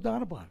there's no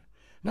doubt about it.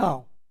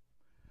 Now,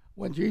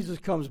 when Jesus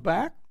comes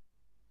back,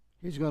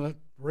 he's going to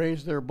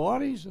raise their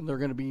bodies, and they're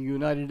going to be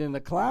united in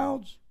the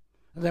clouds.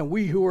 And then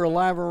we who are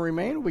alive and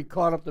remain will be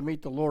caught up to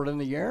meet the Lord in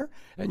the air.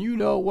 And you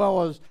know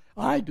well as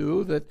I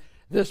do that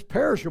this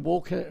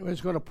perishable is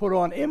going to put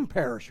on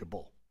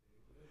imperishable.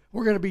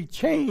 We're going to be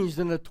changed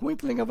in the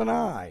twinkling of an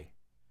eye.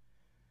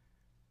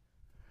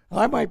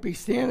 I might be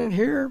standing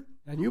here,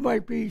 and you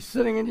might be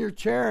sitting in your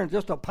chair, and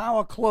just a pile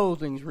of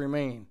clothing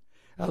remain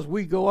as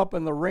we go up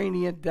in the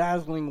radiant,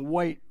 dazzling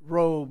white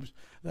robes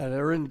that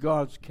are in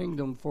God's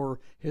kingdom for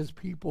his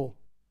people.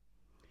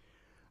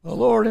 The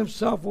Lord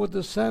himself will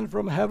descend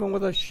from heaven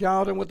with a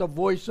shout and with the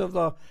voice of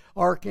the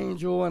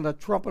archangel and the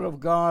trumpet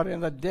of God,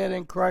 and the dead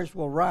in Christ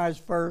will rise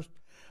first.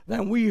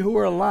 Then we who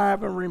are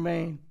alive and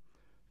remain,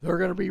 they're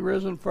going to be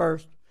risen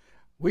first.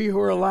 We who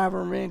are alive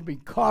and remain be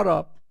caught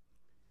up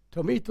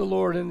to meet the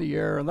Lord in the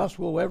air, and thus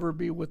we'll ever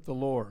be with the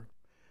Lord.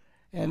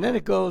 And then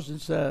it goes and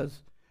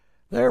says,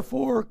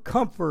 therefore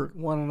comfort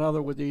one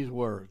another with these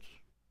words.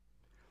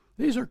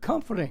 These are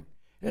comforting.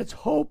 It's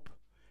hope.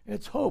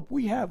 It's hope.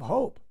 We have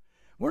hope.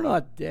 We're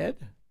not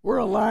dead. We're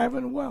alive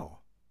and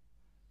well.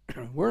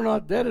 We're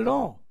not dead at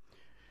all.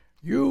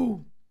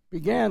 You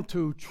began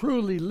to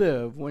truly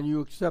live when you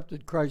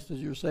accepted Christ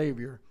as your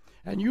Savior,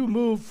 and you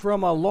moved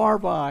from a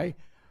larvae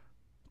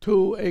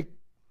to a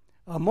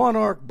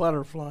monarch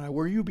butterfly,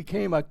 where you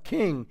became a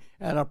king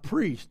and a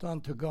priest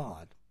unto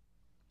God.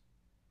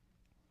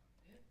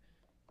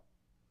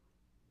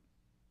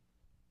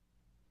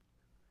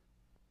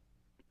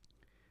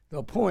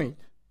 The point,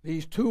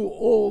 these two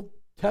Old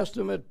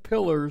Testament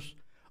pillars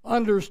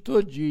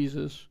understood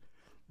Jesus.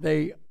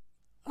 They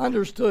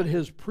understood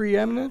his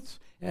preeminence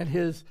and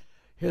his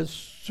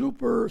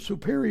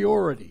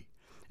superiority.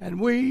 And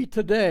we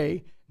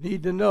today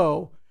need to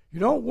know, you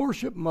don't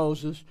worship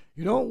Moses,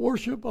 you don't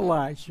worship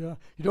Elisha,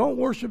 you don't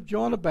worship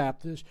John the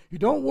Baptist, you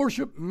don't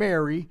worship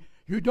Mary,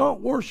 you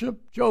don't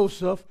worship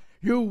Joseph,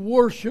 you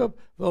worship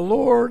the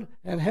Lord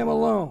and him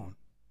alone.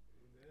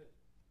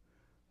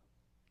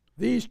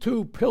 These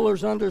two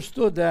pillars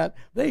understood that.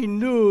 They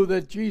knew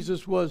that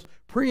Jesus was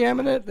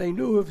preeminent. They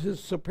knew of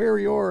his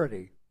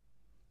superiority.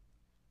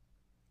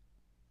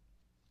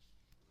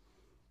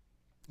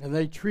 And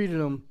they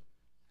treated him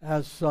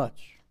as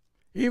such.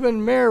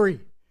 Even Mary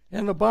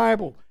in the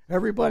Bible, a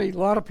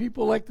lot of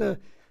people like to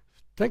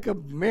think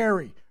of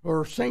Mary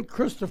or St.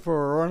 Christopher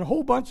or a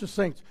whole bunch of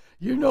saints.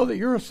 You know that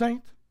you're a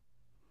saint?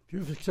 If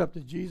you've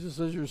accepted Jesus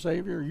as your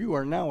Savior, you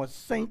are now a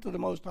saint of the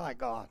Most High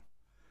God.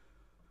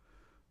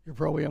 You're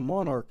probably a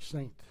monarch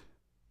saint.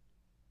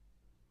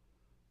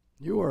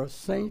 You are a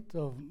saint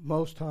of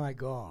Most High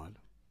God.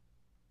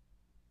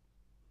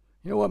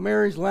 You know what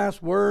Mary's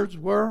last words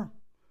were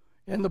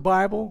in the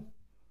Bible?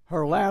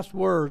 Her last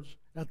words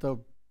at the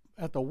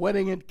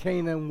wedding at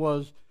Canaan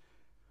was,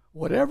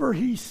 whatever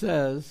he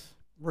says,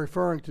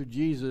 referring to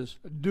Jesus,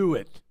 do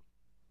it.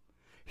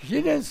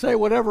 She didn't say,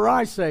 whatever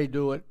I say,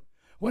 do it.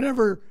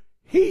 Whatever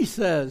he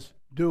says,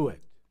 do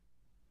it.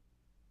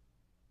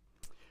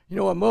 You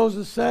know what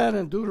Moses said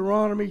in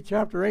Deuteronomy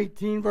chapter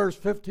 18, verse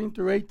 15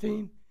 through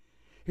 18?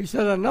 He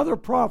said, another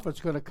prophet's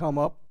going to come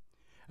up,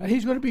 and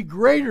he's going to be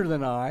greater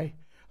than I.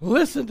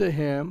 Listen to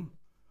him,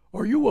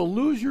 or you will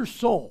lose your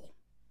soul.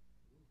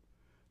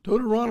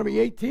 Deuteronomy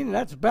 18, and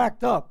that's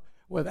backed up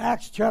with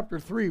Acts chapter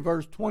 3,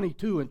 verse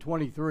 22 and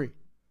 23.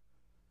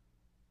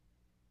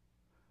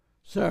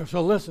 So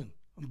listen.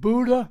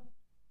 Buddha,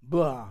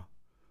 blah.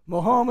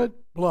 Muhammad,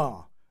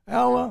 blah.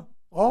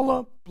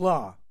 Allah,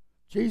 blah.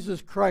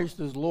 Jesus Christ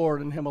is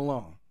Lord and him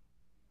alone.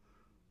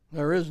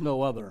 There is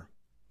no other.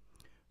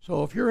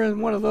 So if you're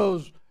in one of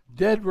those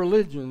dead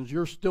religions,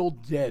 you're still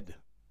dead.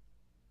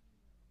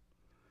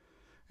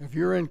 If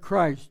you're in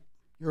Christ,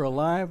 you're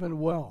alive and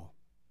well.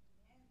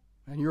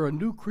 And you're a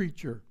new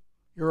creature.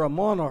 You're a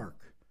monarch.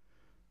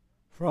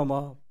 From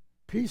a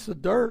piece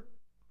of dirt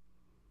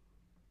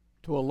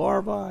to a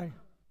larvae,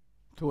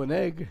 to an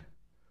egg,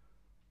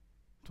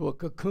 to a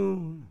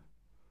cocoon,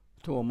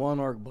 to a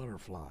monarch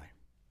butterfly.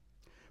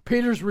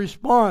 Peter's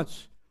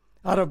response,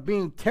 out of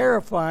being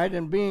terrified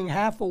and being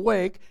half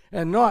awake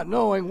and not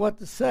knowing what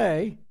to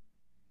say,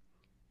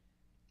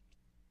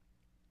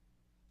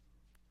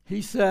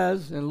 he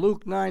says in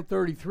Luke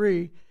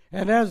 9:33,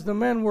 and as the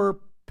men were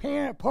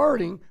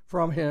parting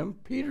from him,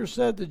 Peter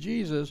said to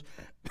Jesus,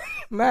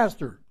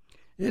 Master,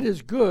 it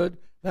is good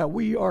that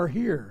we are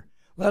here.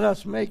 Let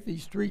us make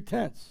these 3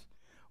 tents,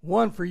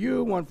 one for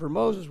you, one for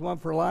Moses, one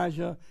for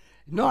Elijah,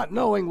 not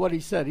knowing what he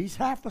said. He's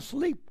half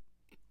asleep.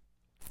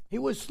 He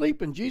was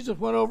sleeping. Jesus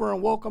went over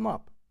and woke him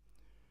up.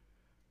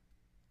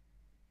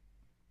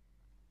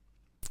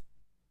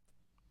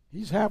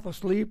 He's half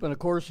asleep, and of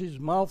course his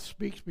mouth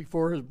speaks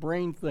before his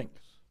brain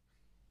thinks.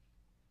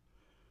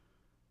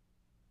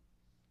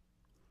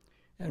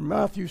 In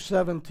Matthew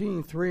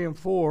 17, 3 and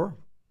 4,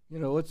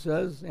 it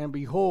says, and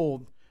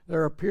behold,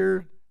 there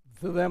appeared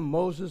to them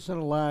Moses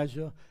and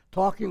Elijah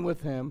talking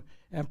with him,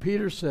 and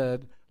Peter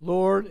said,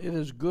 Lord, it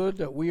is good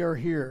that we are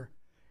here.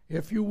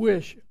 If you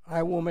wish,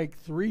 I will make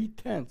 3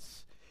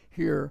 tents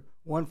here,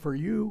 one for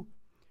you,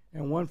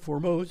 and one for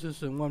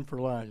Moses, and one for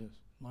Elijah.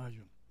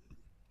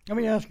 Let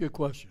me ask you a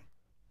question.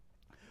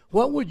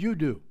 What would you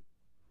do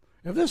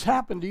if this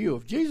happened to you?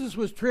 If Jesus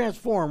was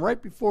transformed right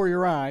before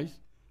your eyes,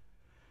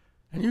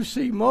 and you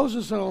see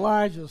Moses and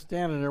Elijah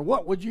standing there,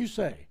 what would you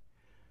say?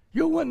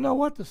 You wouldn't know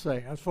what to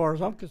say, as far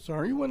as I'm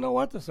concerned. You wouldn't know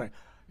what to say.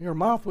 Your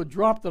mouth would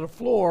drop to the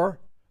floor.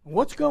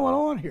 What's going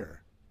on here?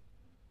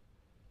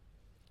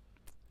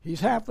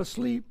 He's half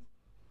asleep.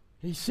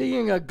 He's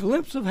seeing a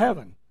glimpse of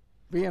heaven,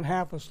 being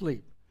half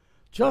asleep,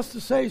 just to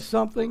say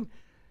something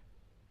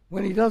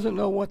when he doesn't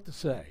know what to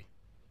say.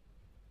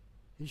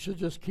 He should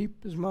just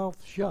keep his mouth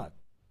shut.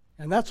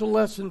 And that's a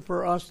lesson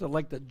for us that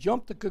like to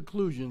jump to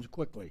conclusions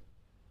quickly.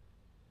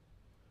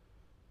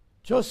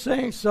 Just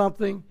saying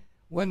something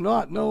when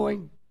not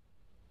knowing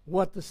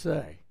what to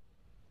say.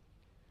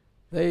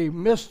 They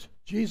missed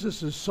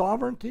Jesus'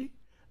 sovereignty.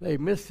 They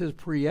missed his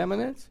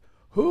preeminence.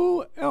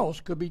 Who else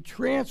could be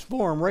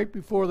transformed right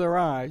before their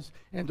eyes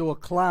into a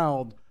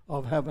cloud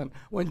of heaven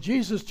when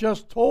Jesus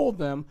just told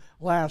them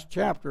last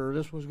chapter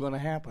this was going to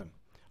happen?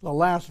 The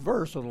last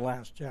verse of the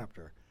last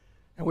chapter.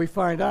 And we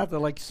find out that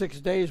like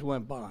 6 days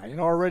went by and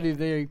already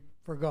they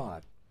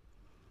forgot.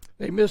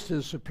 They missed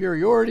his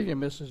superiority. They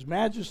missed his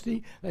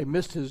majesty. They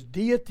missed his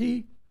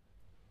deity.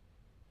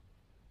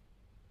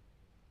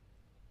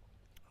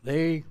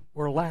 They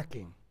were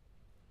lacking.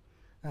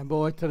 And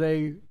boy,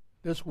 today,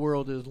 this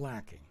world is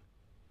lacking.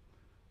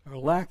 They're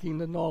lacking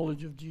the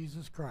knowledge of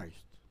Jesus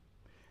Christ.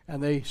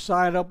 And they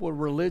side up with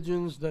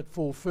religions that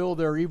fulfill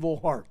their evil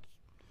hearts,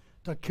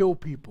 to kill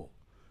people,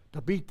 to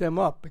beat them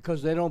up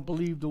because they don't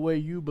believe the way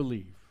you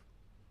believe.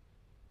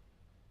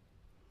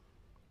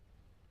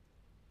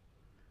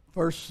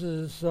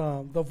 Verses,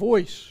 the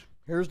voice.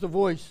 Here's the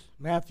voice.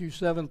 Matthew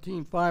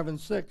 17:5 and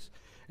 6.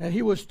 And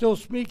he was still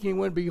speaking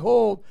when,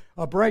 behold,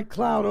 a bright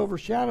cloud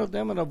overshadowed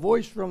them, and a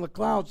voice from the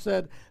cloud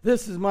said,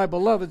 "This is my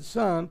beloved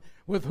Son,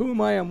 with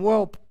whom I am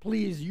well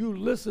pleased. You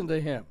listen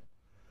to him."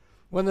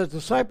 When the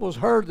disciples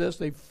heard this,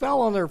 they fell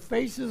on their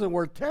faces and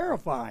were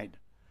terrified.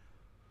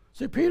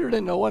 See, Peter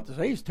didn't know what to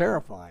say. He's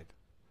terrified.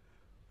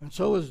 And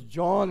so is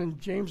John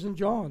and James and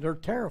John. They're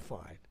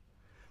terrified.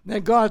 And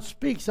then God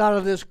speaks out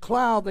of this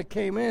cloud that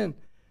came in.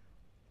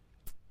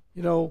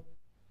 You know,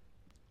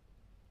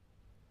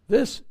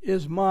 this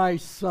is my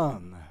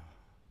Son.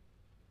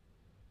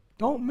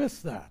 Don't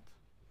miss that.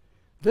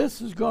 This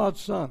is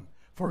God's Son.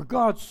 For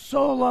God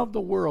so loved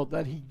the world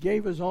that he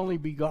gave his only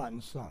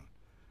begotten Son.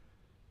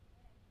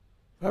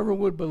 Whoever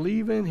would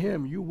believe in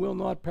him, you will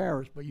not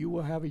perish, but you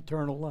will have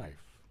eternal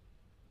life.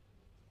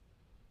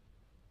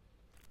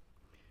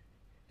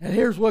 And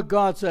here's what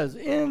God says.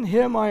 In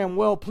him I am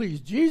well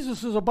pleased.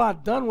 Jesus is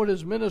about done with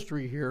his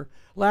ministry here.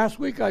 Last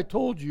week I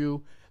told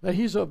you that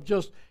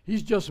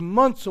he's just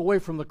months away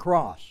from the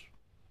cross.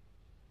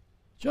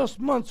 Just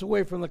months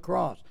away from the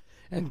cross.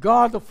 And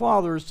God the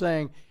Father is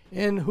saying,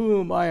 in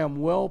whom I am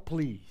well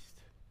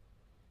pleased.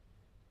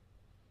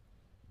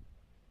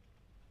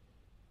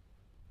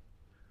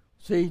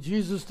 See,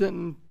 Jesus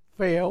didn't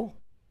fail.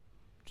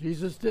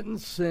 Jesus didn't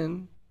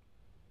sin.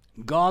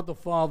 God the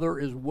Father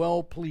is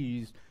well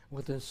pleased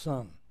with his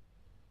Son.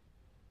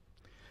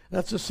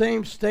 That's the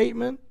same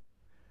statement,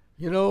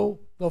 you know,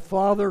 the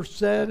Father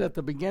said at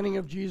the beginning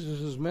of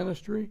Jesus'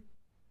 ministry.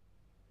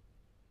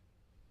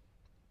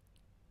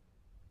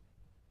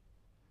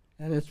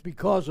 And it's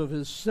because of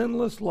his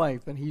sinless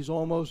life, and he's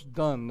almost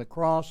done. The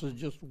cross is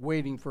just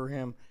waiting for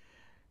him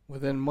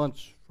within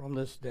months from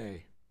this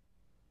day.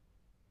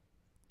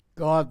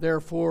 God,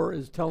 therefore,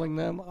 is telling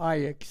them, I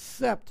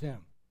accept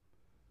him.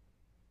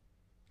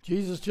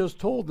 Jesus just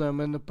told them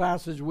in the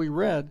passage we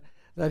read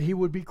that he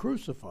would be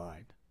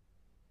crucified.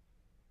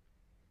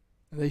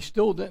 And they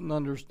still didn't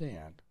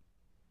understand.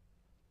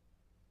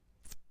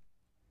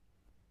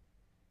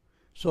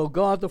 So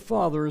God the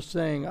Father is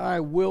saying, I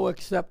will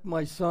accept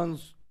my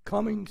Son's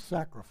coming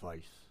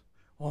sacrifice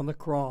on the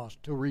cross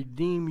to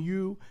redeem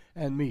you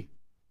and me.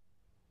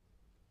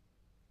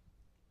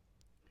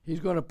 He's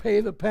going to pay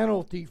the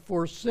penalty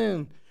for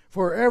sin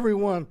for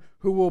everyone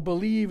who will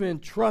believe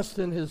and trust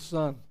in his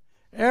Son.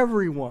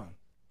 Everyone.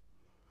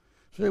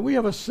 So we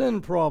have a sin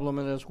problem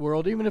in this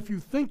world. Even if you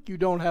think you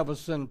don't have a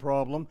sin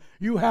problem,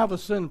 you have a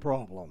sin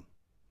problem.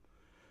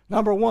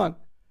 Number one,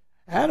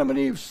 Adam and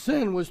Eve's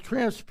sin was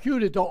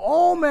transputed to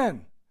all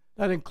men.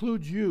 That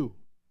includes you.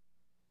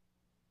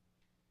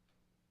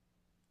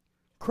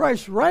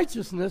 Christ's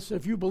righteousness,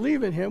 if you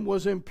believe in him,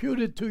 was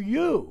imputed to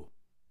you.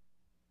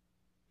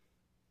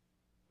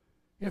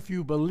 If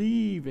you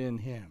believe in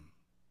him.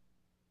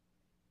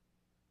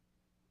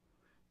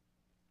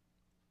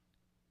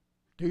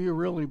 Do you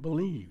really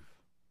believe?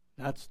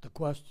 That's the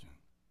question.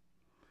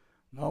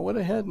 Not with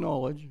a head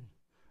knowledge.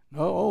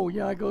 No, oh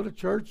yeah, I go to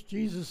church,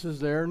 Jesus is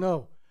there.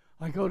 No,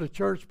 I go to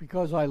church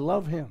because I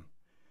love him.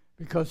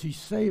 Because he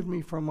saved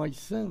me from my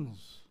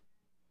sins.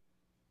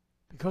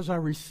 Because I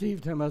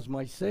received him as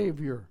my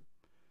Savior.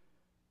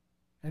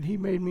 And he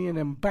made me an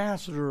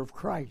ambassador of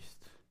Christ.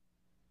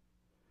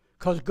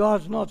 Because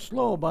God's not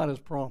slow about his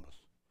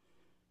promise.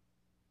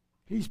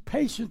 He's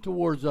patient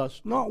towards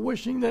us, not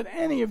wishing that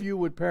any of you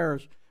would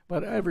perish,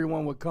 but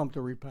everyone would come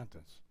to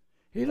repentance.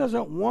 He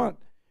doesn't want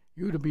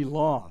you to be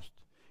lost.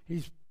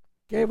 He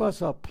gave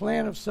us a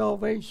plan of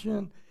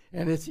salvation,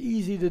 and it's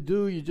easy to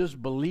do. You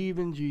just believe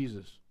in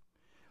Jesus.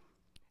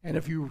 And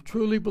if you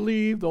truly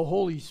believe, the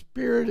Holy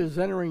Spirit is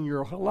entering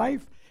your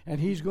life,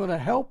 and he's going to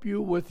help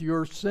you with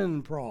your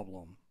sin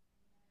problem.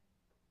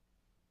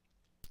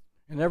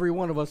 And every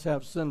one of us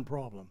have sin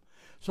problem.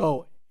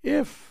 So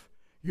if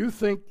you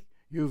think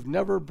you've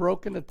never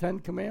broken the 10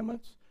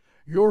 Commandments,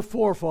 your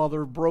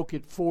forefather broke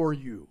it for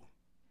you,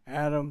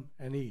 Adam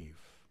and Eve.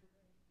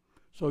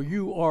 So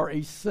you are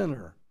a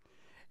sinner,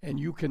 and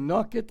you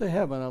cannot get to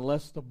heaven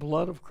unless the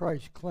blood of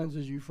Christ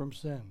cleanses you from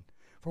sin.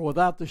 For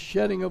without the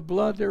shedding of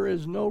blood, there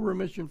is no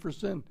remission for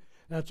sin.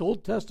 That's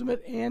Old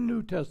Testament and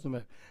New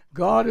Testament.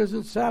 God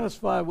isn't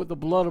satisfied with the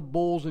blood of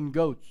bulls and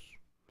goats.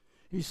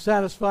 He's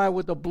satisfied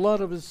with the blood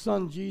of his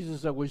Son,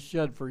 Jesus, that was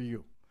shed for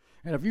you.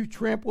 And if you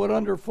trample it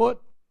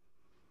underfoot,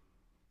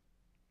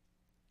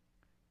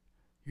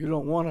 you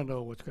don't want to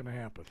know what's going to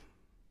happen.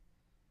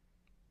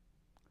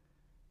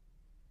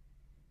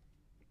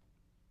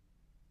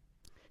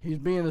 He's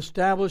being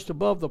established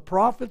above the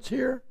prophets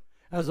here,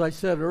 As I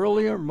said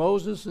earlier,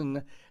 Moses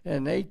in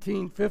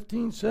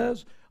 18:15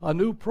 says, a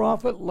new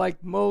prophet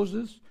like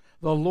Moses,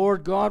 the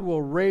Lord God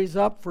will raise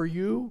up for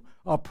you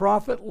a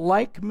prophet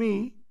like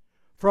me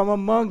from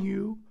among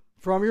you,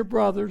 from your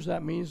brothers.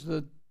 That means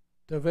the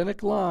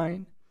Davidic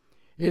line.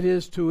 It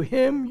is to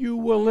him you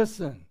will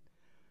listen.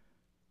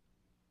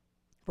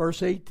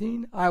 Verse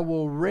 18, I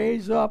will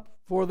raise up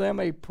for them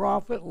a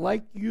prophet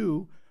like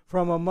you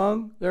from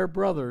among their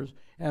brothers,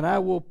 and I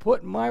will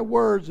put my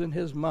words in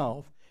his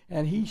mouth,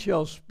 and he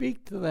shall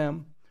speak to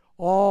them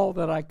all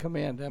that I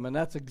command him. And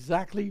that's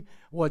exactly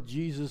what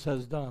Jesus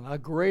has done, a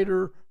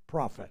greater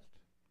prophet.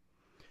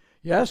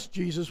 Yes,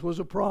 Jesus was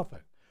a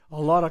prophet. A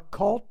lot of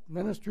cult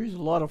ministries,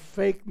 a lot of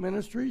fake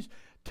ministries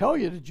tell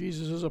you that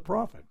Jesus is a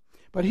prophet.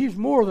 But he's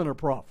more than a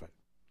prophet.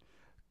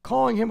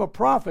 Calling him a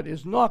prophet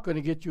is not going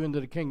to get you into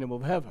the kingdom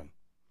of heaven.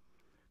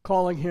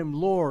 Calling him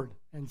Lord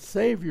and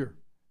Savior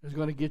is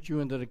going to get you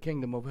into the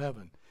kingdom of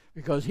heaven.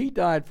 Because he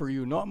died for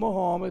you, not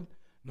Muhammad,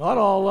 not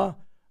Allah,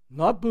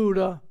 not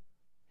Buddha.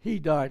 He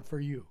died for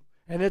you.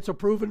 And it's a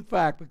proven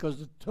fact because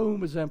the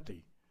tomb is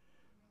empty.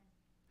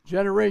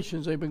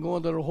 Generations they've been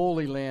going to the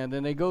Holy Land,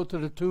 and they go to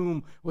the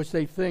tomb, which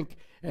they think,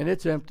 and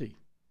it's empty.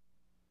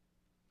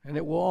 And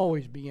it will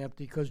always be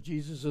empty because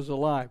Jesus is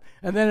alive.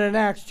 And then in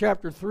Acts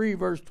chapter 3,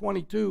 verse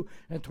 22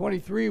 and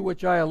 23,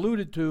 which I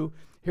alluded to,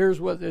 here's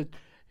what,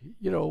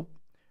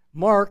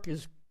 Mark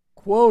is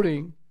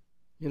quoting,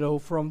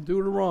 from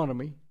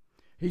Deuteronomy.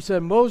 He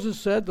said, Moses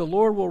said, the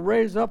Lord will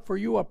raise up for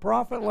you a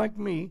prophet like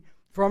me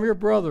from your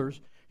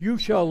brothers. You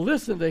shall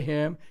listen to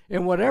him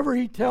in whatever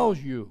he tells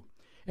you.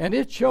 And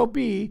it shall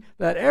be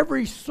that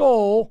every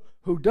soul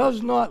who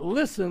does not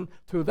listen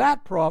to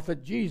that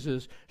prophet,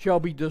 Jesus, shall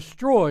be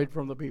destroyed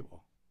from the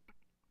people.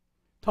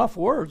 Tough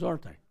words,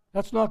 aren't they?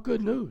 That's not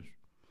good news.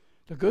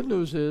 The good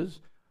news is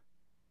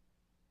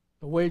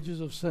the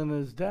wages of sin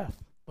is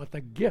death, but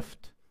the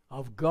gift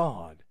of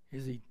God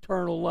is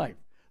eternal life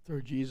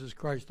through Jesus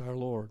Christ our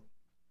Lord.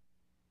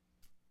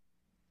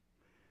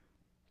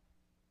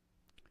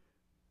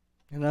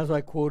 And as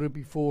I quoted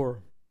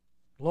before,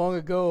 long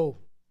ago,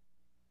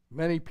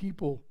 many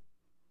people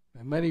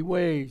in many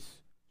ways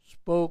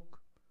spoke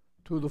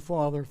to the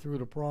Father through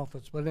the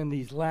prophets, but in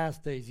these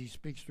last days he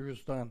speaks through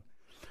his Son.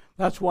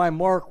 That's why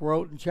Mark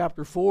wrote in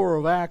chapter 4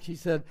 of Acts, he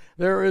said,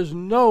 there is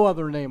no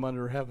other name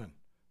under heaven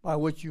by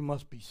which you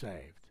must be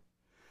saved.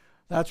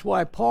 That's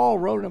why Paul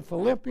wrote in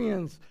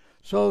Philippians,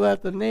 so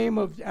that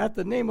at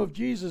the name of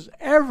Jesus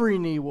every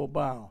knee will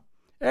bow,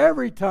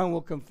 every tongue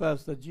will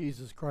confess that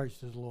Jesus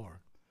Christ is Lord.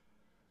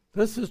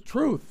 This is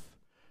truth.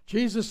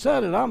 Jesus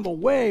said it, I'm the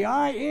way,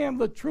 I am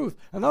the truth.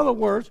 In other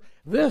words,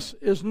 this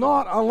is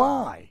not a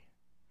lie.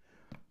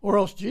 Or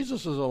else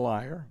Jesus is a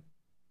liar.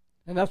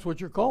 And that's what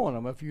you're calling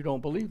him if you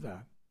don't believe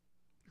that.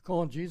 You're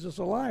calling Jesus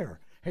a liar.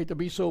 Hate to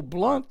be so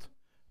blunt,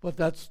 but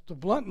that's the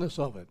bluntness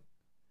of it.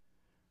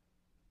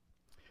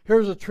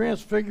 Here's a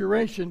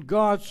transfiguration,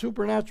 God's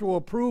supernatural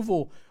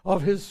approval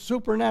of his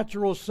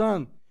supernatural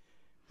Son.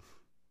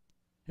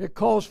 It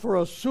calls for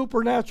a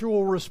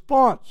supernatural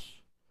response.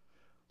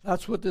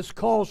 That's what this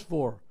calls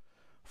for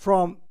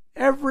from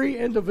every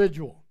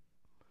individual.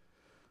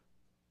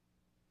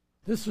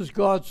 This is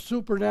God's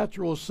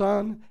supernatural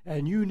Son,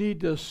 and you need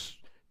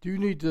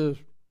to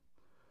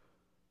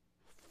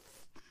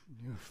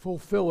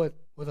fulfill it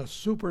with a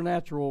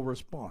supernatural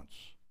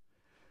response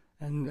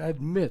and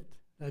admit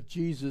that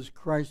Jesus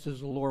Christ is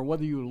the Lord,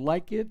 whether you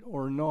like it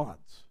or not.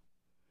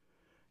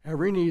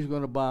 Every knee is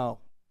going to bow.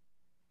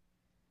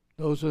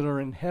 Those that are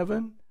in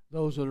heaven,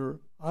 those that are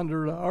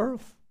under the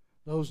earth,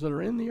 those that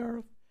are in the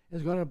earth,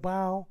 is going to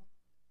bow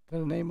to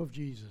the name of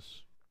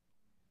Jesus.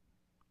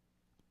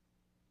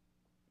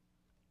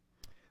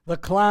 The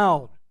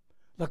cloud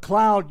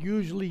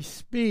usually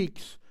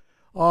speaks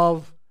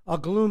of a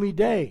gloomy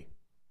day,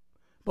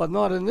 but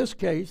not in this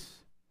case.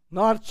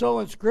 Not so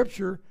in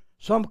Scripture.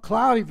 Some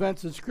cloud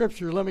events in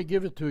Scripture, let me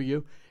give it to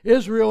you.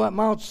 Israel at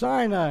Mount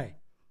Sinai.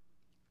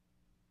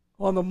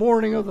 On the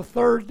morning of the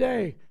third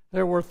day,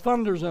 there were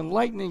thunders and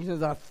lightnings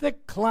and a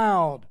thick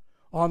cloud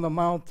on the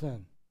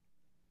mountain.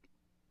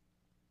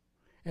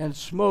 And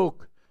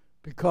smoke,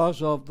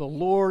 because of the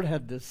Lord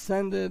had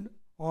descended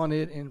on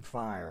it in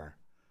fire.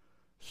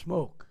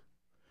 Smoke.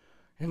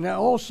 And now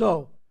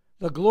also,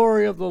 the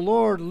glory of the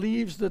Lord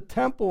leaves the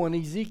temple in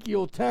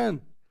Ezekiel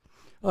 10.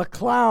 A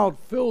cloud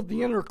filled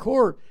the inner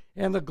court,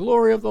 and the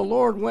glory of the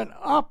Lord went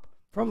up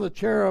from the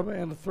cherub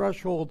and the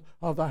threshold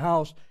of the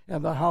house,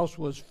 and the house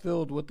was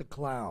filled with the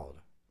cloud.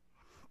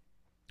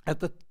 At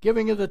the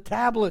giving of the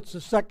tablets, the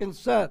second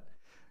set,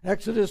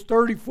 Exodus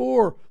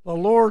 34, the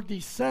Lord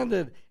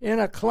descended in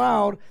a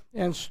cloud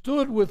and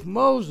stood with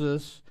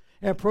Moses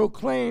and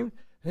proclaimed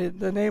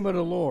the name of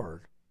the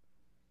Lord.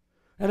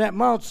 And at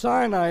Mount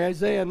Sinai,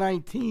 Isaiah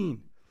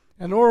 19,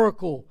 an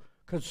oracle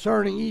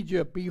concerning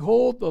Egypt,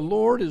 behold, the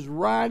Lord is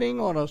riding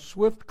on a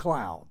swift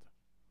cloud.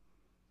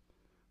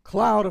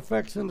 Cloud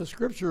effects in the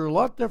Scripture are a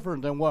lot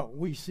different than what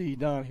we see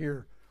down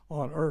here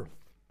on earth.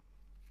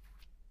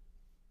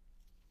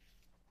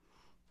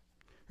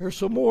 Here's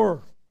some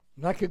more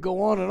And I could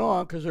go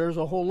on because there's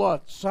a whole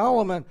lot.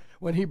 Solomon,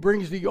 when he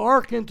brings the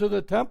ark into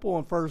the temple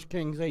in 1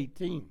 Kings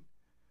 18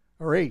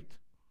 or 8.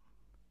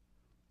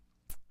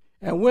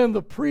 And when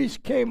the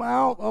priest came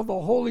out of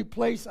the holy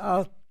place,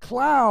 a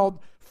cloud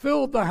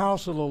filled the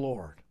house of the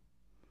Lord.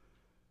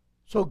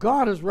 So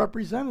God is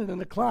represented in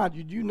the cloud.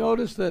 Did you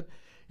notice that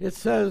it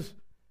says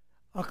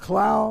a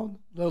cloud,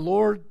 the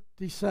Lord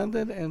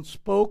descended and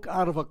spoke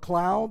out of a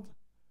cloud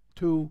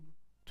to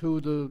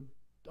the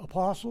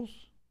apostles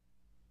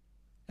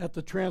at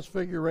the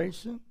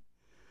Transfiguration?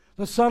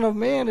 The Son of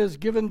Man is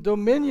given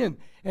dominion.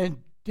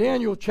 And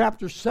Daniel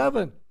chapter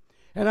 7,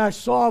 and I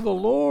saw the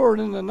Lord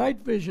in the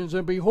night visions,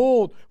 and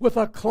behold, with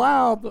a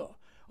cloud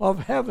of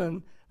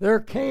heaven,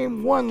 there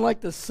came one like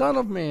the Son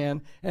of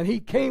Man, and he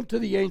came to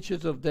the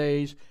Ancient of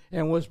Days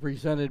and was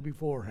presented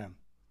before him.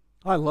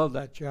 I love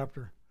that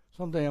chapter.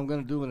 Someday I'm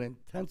going to do an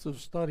intensive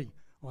study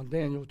on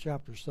Daniel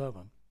chapter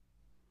 7.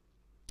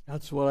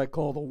 That's what I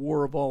call the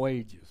War of all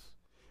ages.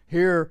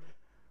 Here,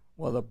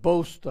 while the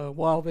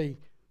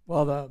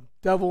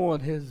devil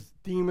and his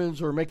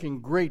demons are making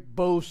great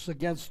boasts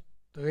against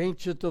the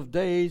Ancient of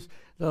Days,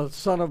 the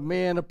Son of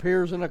Man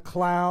appears in a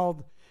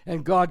cloud,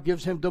 and God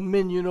gives him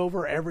dominion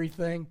over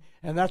everything.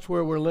 And that's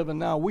where we're living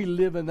now. We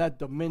live in that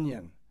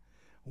dominion.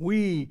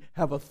 We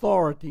have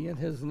authority in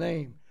his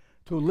name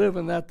to live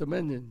in that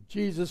dominion.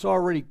 Jesus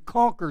already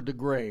conquered the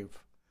grave.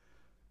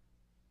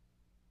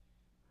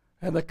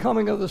 And the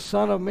coming of the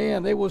Son of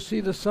Man, they will see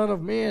the Son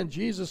of Man.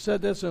 Jesus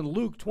said this in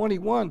Luke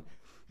 21.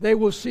 They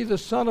will see the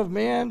Son of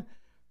Man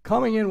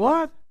coming in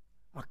what?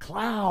 A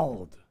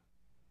cloud.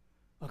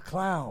 A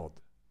cloud.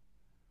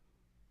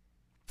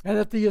 And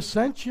at the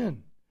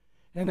ascension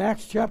in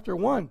Acts chapter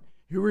 1,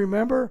 you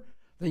remember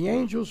the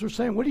angels are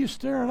saying, what are you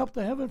staring up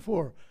to heaven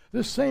for?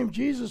 This same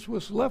Jesus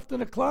was left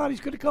in a cloud. He's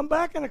going to come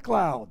back in a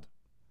cloud.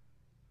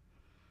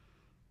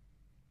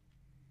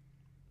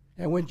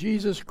 And when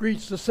Jesus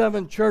greets the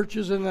 7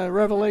 churches in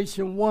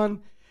Revelation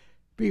 1,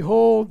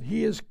 behold,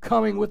 he is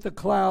coming with the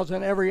clouds,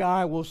 and every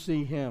eye will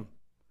see him,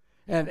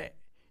 and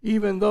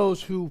even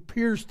those who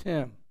pierced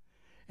him,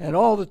 and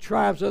all the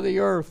tribes of the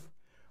earth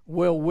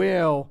will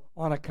wail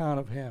on account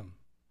of him.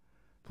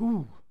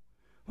 Ooh,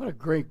 what a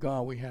great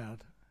God we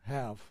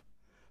have.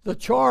 The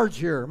charge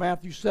here,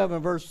 Matthew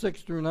 7, verse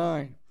 6 through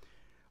 9,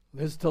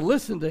 is to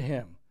listen to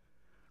him.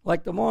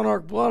 Like the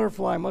monarch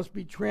butterfly must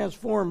be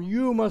transformed,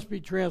 you must be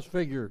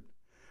transfigured.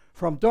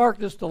 From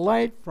darkness to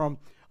light, from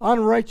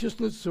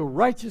unrighteousness to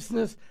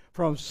righteousness,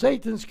 from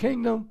Satan's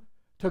kingdom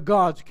to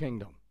God's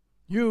kingdom.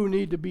 You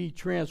need to be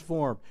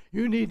transformed.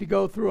 You need to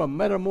go through a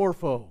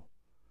metamorphosis,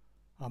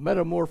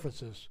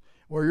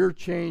 where you're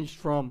changed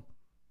from,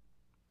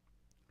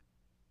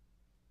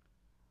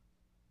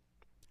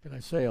 can I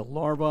say, a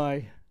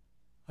larvae?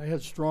 I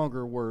had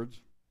stronger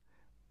words,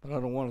 but I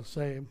don't want to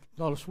say them.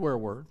 Not a swear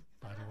word,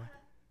 by the way.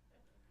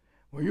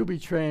 Well, you'll be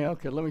trained,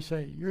 okay, let me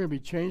say, you're going to be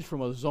changed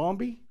from a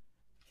zombie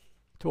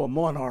to a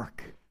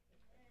monarch.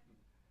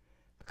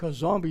 Because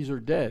zombies are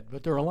dead,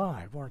 but they're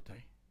alive, aren't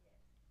they?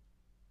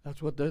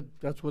 That's what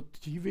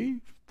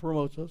TV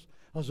promotes us.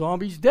 A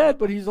zombie's dead,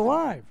 but he's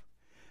alive.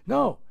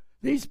 No,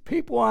 these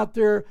people out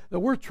there that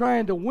we're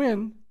trying to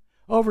win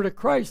over to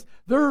Christ,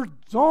 they're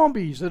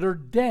zombies that are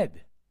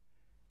dead.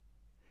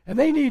 And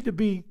they need to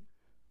be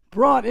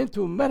brought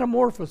into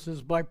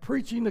metamorphosis by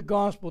preaching the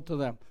gospel to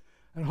them.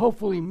 And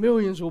hopefully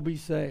millions will be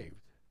saved.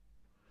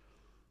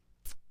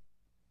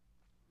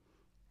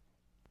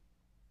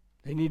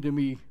 They need to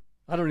be,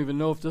 I don't even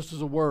know if this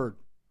is a word,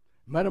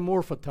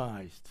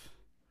 metamorphotized.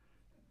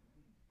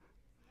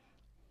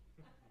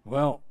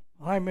 Well,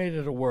 I made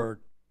it a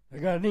word.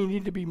 They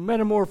need to be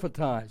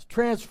metamorphotized,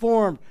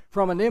 transformed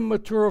from an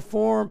immature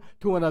form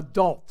to an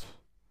adult.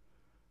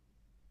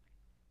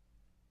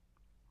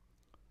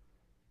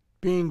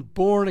 Being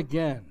born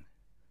again,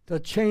 to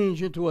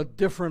change into a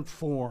different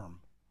form.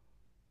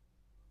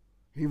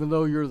 Even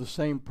though you're the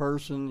same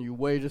person, you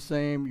weigh the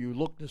same, you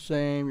look the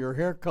same, your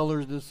hair color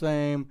is the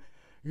same,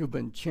 you've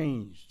been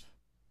changed.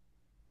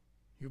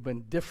 You've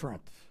been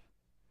different.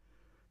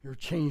 You're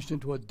changed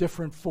into a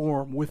different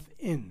form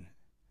within,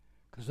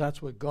 because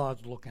that's what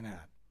God's looking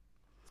at.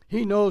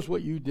 He knows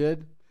what you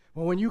did.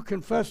 Well, when you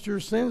confess your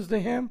sins to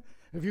him,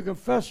 if you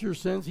confess your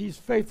sins, he's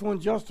faithful and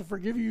just to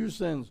forgive you your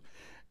sins.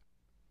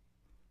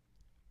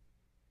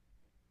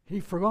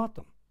 He forgot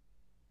them.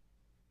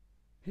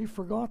 He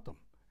forgot them.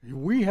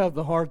 We have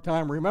the hard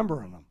time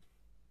remembering them.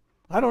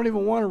 I don't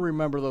even want to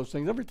remember those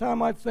things. Every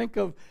time I think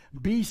of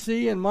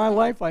BC in my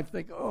life, I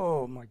think,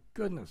 oh my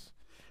goodness,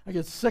 I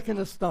get sick in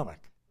the stomach.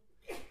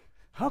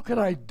 How could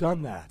I have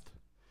done that?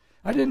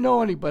 I didn't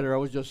know any better. I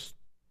was just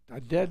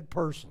a dead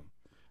person,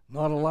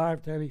 not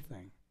alive to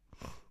anything.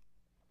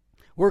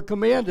 We're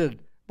commanded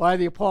by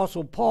the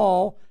Apostle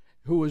Paul,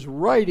 who was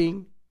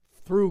writing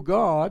through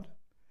God.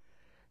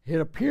 It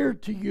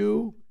appeared to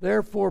you,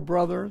 therefore,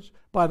 brothers,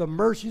 by the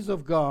mercies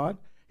of God,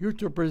 you're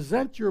to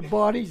present your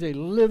bodies a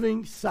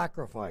living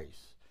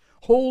sacrifice,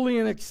 holy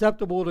and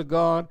acceptable to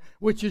God,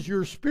 which is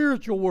your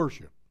spiritual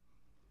worship.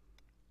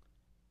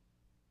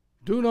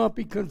 Do not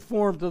be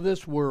conformed to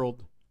this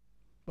world,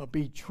 but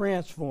be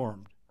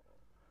transformed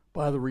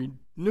by the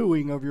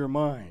renewing of your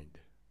mind.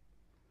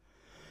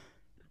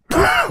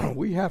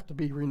 We have to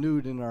be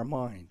renewed in our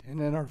mind and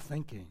in our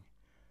thinking.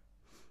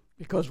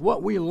 Because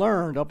what we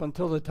learned up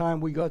until the time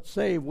we got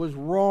saved was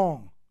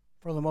wrong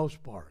for the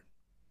most part.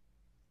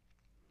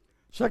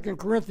 2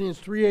 Corinthians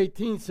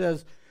 3:18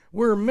 says,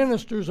 we're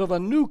ministers of a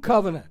new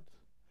covenant.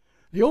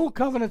 The old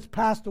covenant's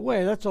passed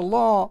away. That's a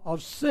law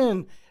of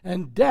sin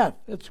and death.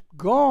 It's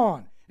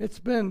gone. It's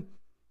been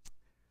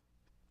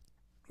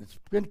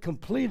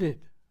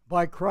completed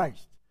by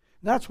Christ.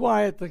 That's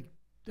why at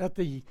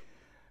the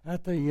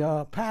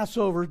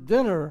Passover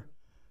dinner,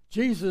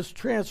 Jesus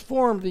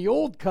transformed the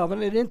old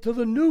covenant into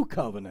the new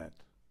covenant,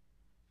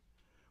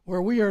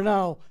 where we are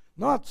now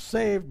not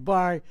saved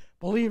by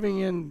believing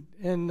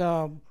in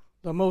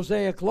the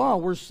Mosaic law.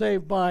 We're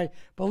saved by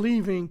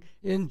believing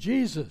in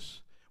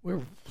Jesus.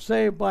 We're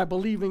saved by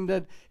believing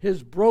that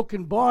his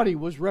broken body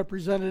was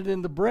represented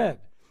in the bread.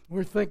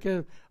 We're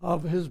thinking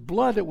of his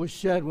blood that was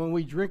shed when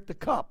we drink the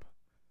cup.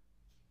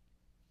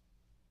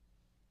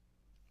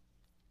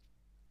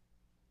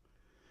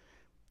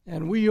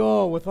 And we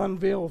all, with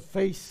unveiled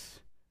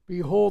face,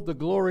 behold the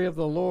glory of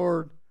the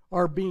Lord,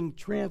 are being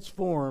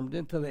transformed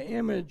into the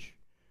image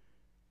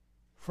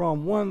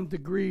from one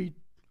degree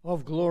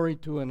of glory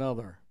to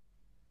another.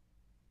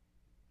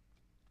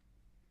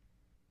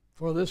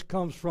 For this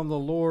comes from the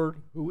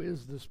Lord who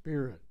is the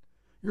Spirit.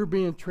 You're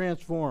being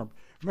transformed.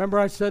 Remember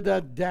I said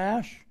that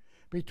dash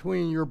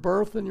between your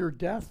birth and your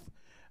death?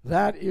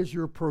 That is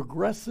your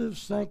progressive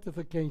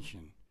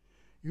sanctification.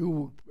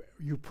 You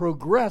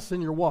progress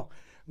in your walk.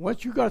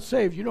 Once you got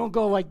saved, you don't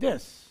go like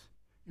this.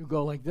 You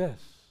go like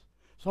this.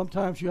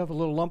 Sometimes you have a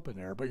little lump in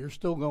there, but you're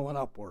still going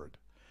upward.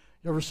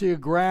 You ever see a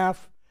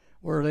graph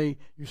where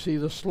you see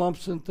the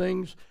slumps and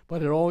things,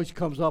 but it always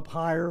comes up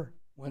higher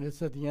when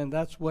it's at the end?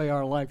 That's the way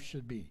our life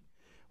should be.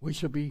 We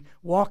should be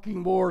walking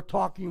more,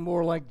 talking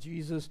more like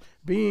Jesus,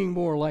 being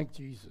more like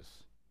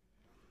Jesus.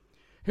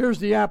 Here's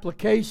the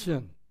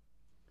application.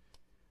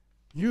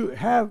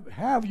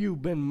 Have you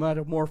been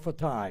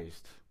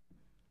metamorphosized?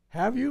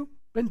 Have you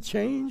been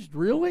changed?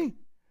 Really?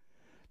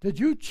 Did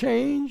you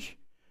change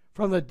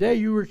from the day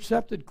you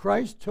accepted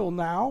Christ till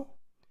now?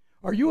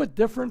 Are you a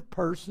different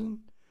person?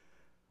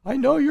 I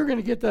know you're going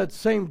to get that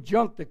same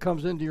junk that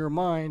comes into your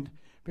mind,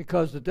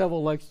 because the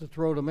devil likes to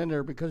throw them in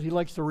there, because he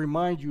likes to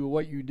remind you of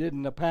what you did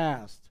in the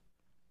past.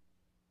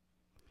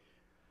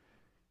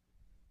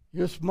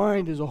 Your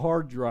mind is a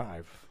hard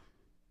drive.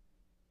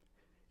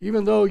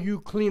 Even though you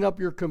clean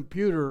up your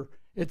computer,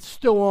 it's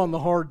still on the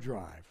hard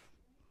drive.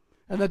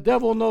 And the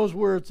devil knows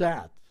where it's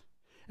at.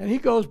 And he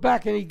goes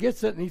back and he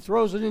gets it and he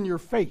throws it in your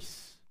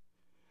face.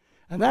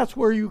 And that's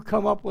where you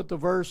come up with the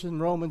verse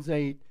in Romans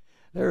 8,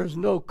 there is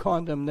no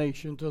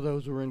condemnation to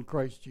those who are in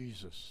Christ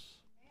Jesus.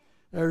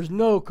 There's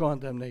no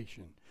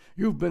condemnation.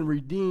 You've been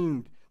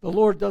redeemed. The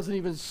Lord doesn't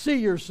even see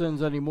your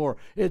sins anymore.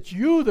 It's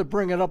you that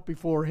bring it up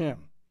before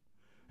him.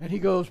 And he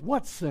goes,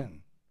 what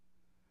sin?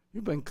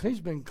 He's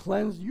been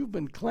cleansed. You've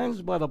been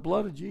cleansed by the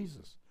blood of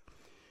Jesus.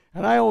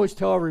 And I always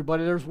tell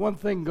everybody, there's one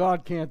thing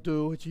God can't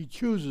do, which he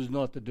chooses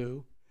not to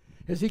do,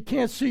 is he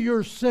can't see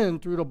your sin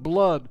through the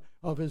blood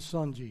of his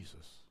son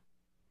Jesus.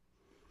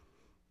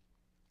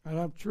 And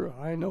I'm true.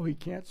 I know he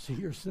can't see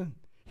your sin.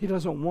 He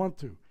doesn't want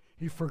to.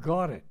 He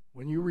forgot it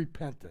when you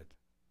repented.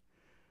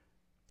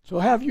 So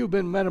have you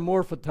been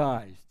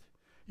metamorphosized?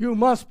 You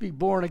must be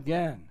born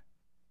again.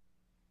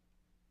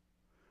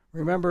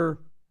 Remember,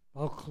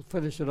 I'll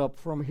finish it up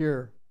from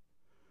here.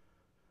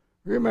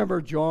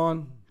 Remember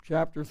John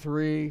chapter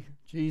 3,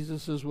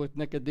 Jesus is with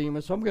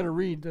Nicodemus. I'm going to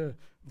read the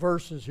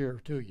verses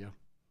here to you.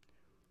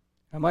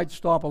 I might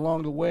stop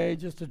along the way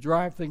just to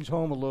drive things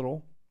home a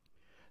little.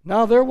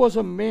 Now there was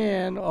a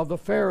man of the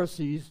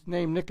Pharisees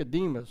named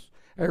Nicodemus,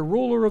 a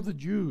ruler of the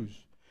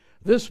Jews.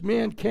 This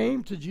man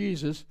came to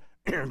Jesus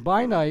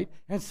by night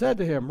and said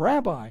to him,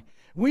 Rabbi,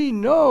 we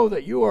know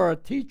that you are a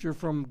teacher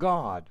from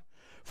God,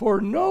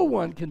 for no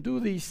one can do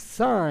these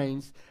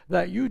signs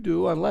that you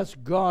do unless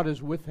God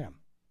is with him.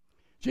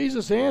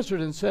 Jesus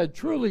answered and said,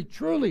 Truly,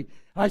 truly,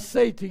 I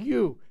say to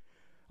you,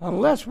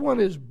 unless one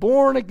is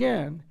born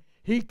again,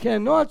 he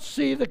cannot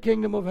see the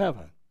kingdom of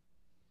heaven.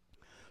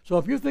 So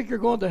if you think you're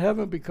going to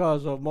heaven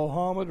because of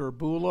Mohammed or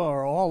Buddha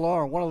or Allah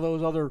or one of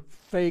those other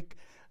fake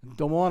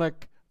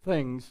demonic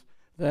things,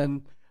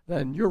 then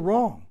you're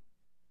wrong.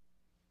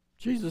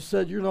 Jesus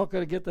said you're not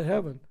going to get to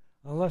heaven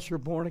unless you're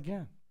born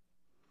again.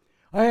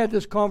 I had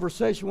this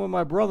conversation with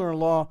my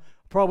brother-in-law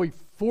probably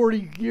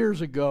 40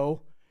 years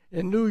ago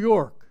in New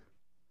York.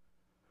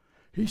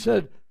 He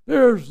said,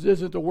 there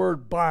isn't the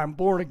word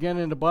born again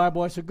in the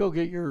Bible. I said, go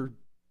get your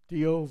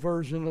DO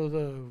version of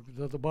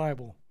the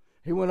Bible.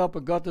 He went up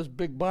and got this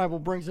big Bible,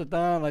 brings it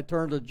down. I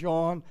turned to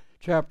John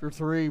chapter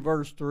 3,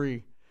 verse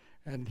 3,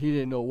 and he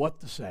didn't know what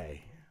to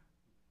say.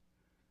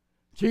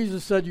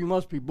 Jesus said you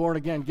must be born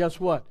again. Guess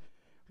what?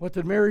 What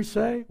did Mary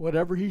say?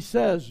 Whatever he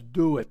says,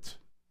 do it.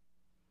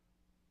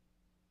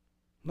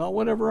 Not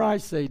whatever I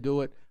say,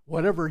 do it.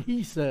 Whatever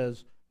he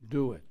says,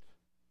 do it.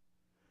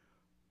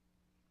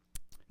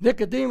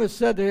 Nicodemus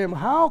said to him,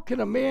 how can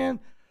a man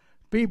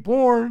be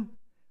born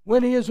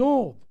when he is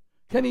old?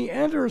 Can he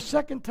enter a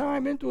second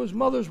time into his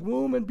mother's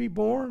womb and be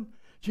born?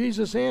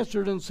 Jesus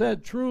answered and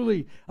said,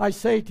 truly, I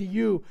say to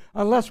you,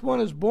 unless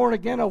one is born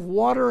again of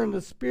water and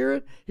the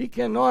Spirit, he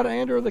cannot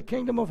enter the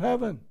kingdom of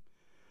heaven.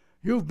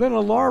 You've been a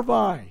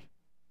larvae,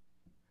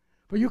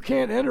 but you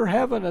can't enter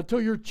heaven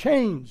until you're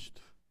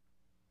changed.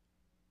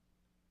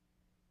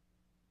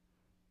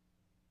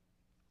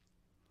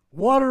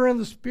 Water and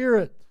the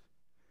Spirit.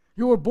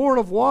 You were born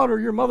of water.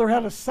 Your mother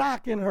had a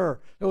sack in her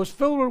that was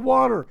filled with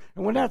water.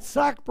 And when that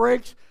sack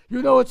breaks,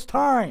 you know it's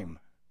time.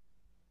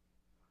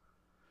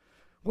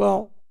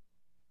 Well,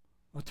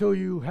 until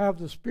you have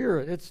the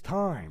Spirit, it's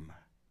time.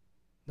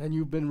 Then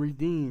you've been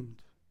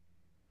redeemed.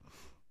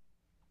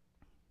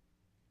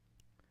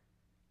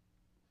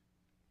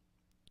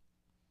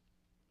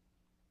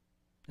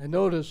 And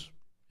notice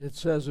it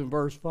says in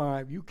verse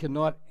 5, you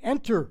cannot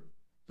enter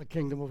the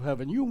kingdom of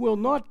heaven. You will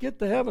not get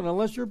to heaven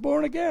unless you're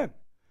born again.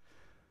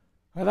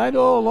 And I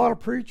know a lot of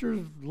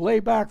preachers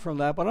lay back from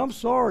that, but I'm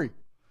sorry.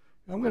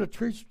 I'm going to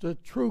preach the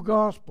true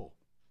gospel.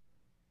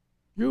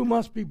 You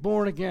must be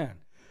born again.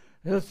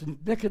 Listen,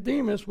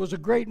 Nicodemus was a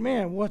great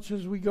man. Watch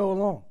as we go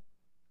along.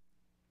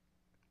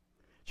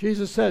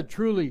 Jesus said,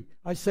 truly,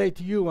 I say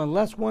to you,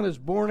 unless one is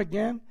born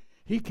again,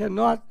 he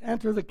cannot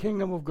enter the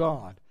kingdom of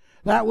God.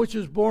 That which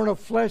is born of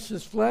flesh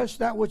is flesh.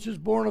 That which is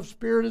born of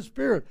spirit is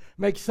spirit.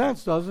 Makes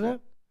sense, doesn't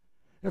it?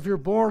 If you're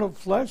born of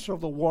flesh, of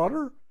the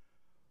water,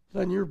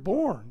 then you're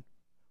born.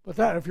 But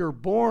that if you're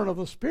born of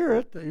the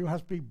Spirit, you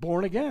have to be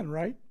born again,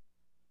 right?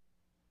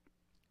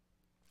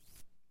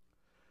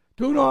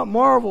 Do not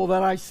marvel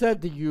that I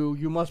said to you,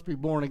 you must be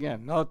born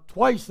again. Now,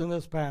 twice in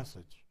this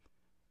passage.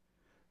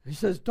 He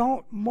says,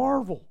 don't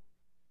marvel.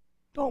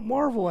 Don't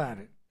marvel at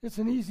it. It's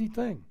an easy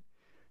thing.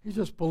 You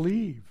just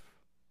believe,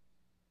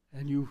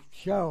 and you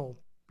shall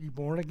be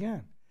born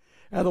again.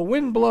 And the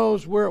wind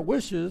blows where it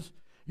wishes.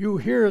 You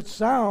hear its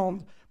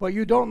sound, but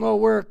you don't know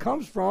where it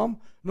comes from,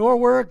 nor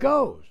where it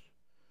goes.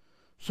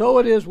 So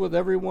it is with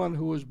everyone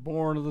who is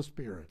born of the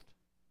Spirit.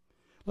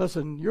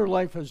 Listen, your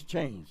life has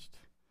changed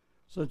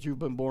since you've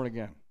been born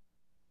again.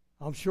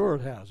 I'm sure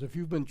it has. If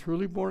you've been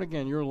truly born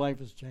again, your life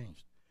has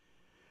changed.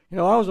 You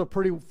know, I was a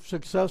pretty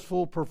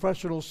successful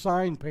professional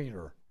sign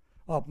painter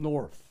up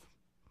north.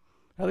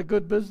 Had a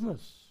good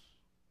business.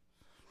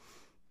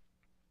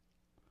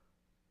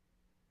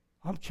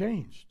 I'm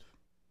changed.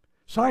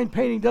 Sign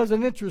painting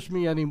doesn't interest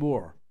me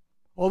anymore,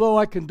 although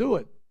I can do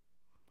it.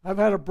 I've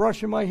had a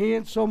brush in my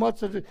hand so much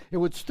that it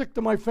would stick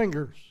to my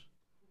fingers.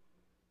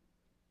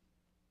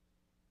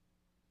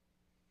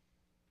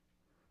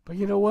 But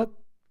you know what?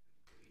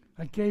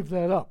 I gave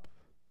that up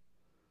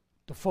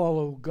to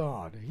follow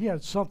God. He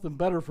had something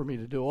better for me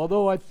to do,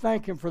 although I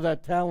thank Him for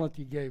that talent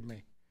He gave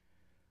me.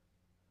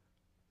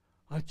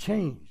 I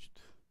changed.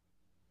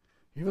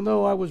 Even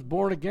though I was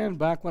born again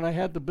back when I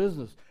had the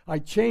business, I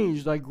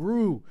changed. I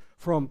grew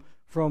from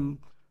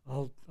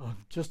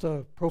just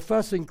a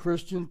professing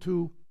Christian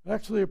to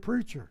actually a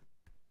preacher.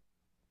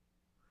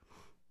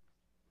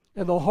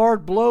 And the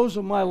hard blows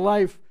of my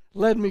life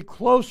led me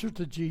closer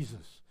to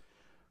Jesus.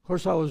 Of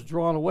course, I was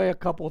drawn away a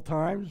couple of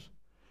times,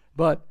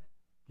 but,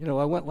 you know,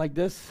 I went like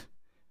this,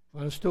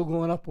 but I was still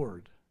going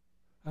upward.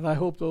 And I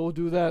hope that I'll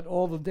do that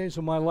all the days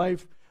of my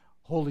life.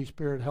 Holy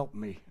Spirit, help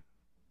me.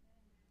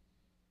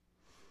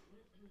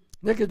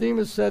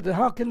 Nicodemus said,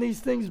 how can these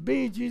things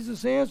be?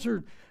 Jesus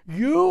answered,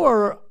 you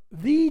are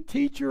the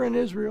teacher in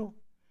Israel.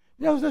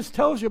 You know, this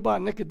tells you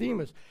about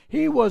Nicodemus.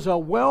 He was a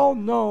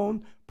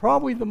well-known,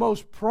 probably the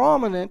most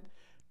prominent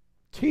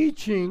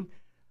teaching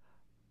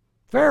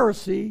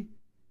Pharisee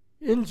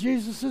in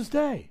Jesus'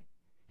 day.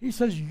 He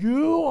says,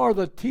 you are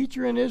the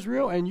teacher in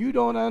Israel and you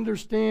don't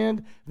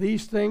understand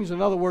these things.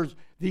 In other words,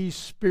 these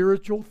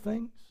spiritual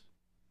things.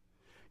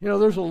 You know,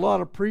 there's a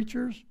lot of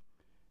preachers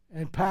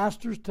and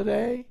pastors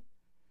today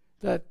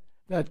that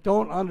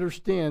don't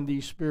understand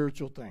these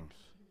spiritual things.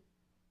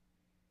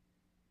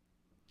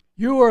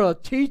 You are a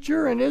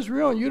teacher in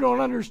Israel and you don't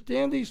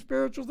understand these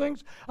spiritual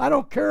things? I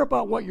don't care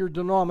about what your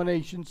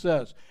denomination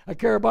says. I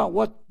care about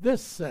what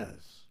this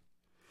says.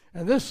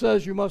 And this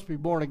says you must be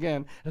born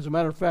again. As a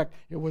matter of fact,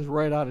 it was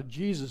right out of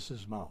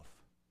Jesus' mouth.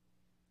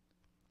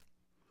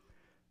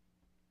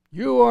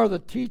 You are the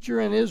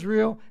teacher in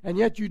Israel, and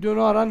yet you do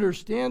not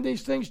understand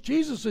these things.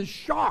 Jesus is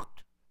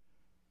shocked.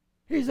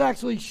 He's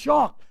actually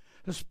shocked,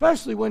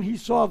 especially when he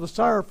saw the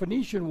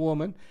Syrophoenician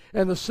woman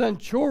and the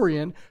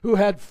centurion who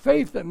had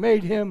faith that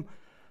made him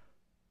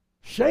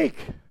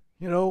shake.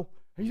 You know,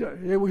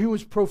 he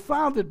was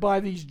profounded by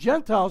these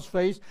Gentiles'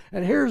 faith,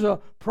 and here's a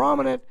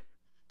prominent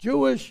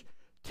Jewish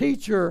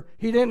teacher.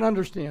 He didn't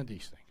understand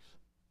these things.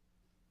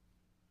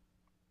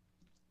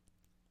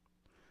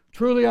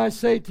 Truly I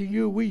say to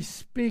you, we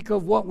speak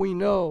of what we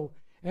know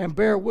and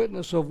bear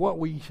witness of what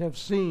we have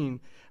seen,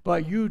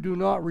 but you do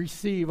not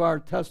receive our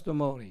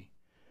testimony.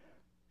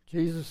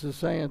 Jesus is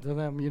saying to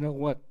them, you know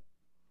what?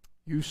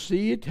 You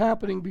see it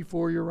happening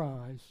before your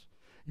eyes.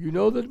 You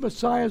know that the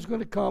Messiah is going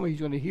to come. He's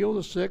going to heal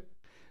the sick.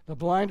 The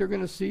blind are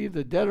going to see,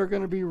 the dead are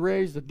going to be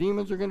raised, the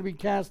demons are going to be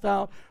cast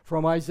out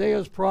from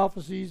Isaiah's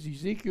prophecies,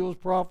 Ezekiel's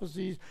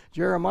prophecies,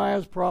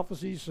 Jeremiah's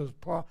prophecies,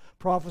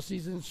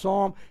 prophecies in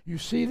Psalm. You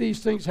see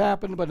these things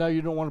happen, but now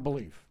you don't want to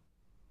believe.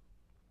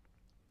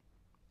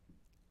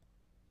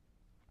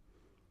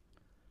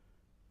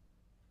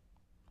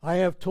 I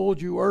have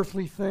told you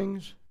earthly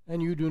things,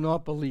 and you do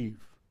not believe.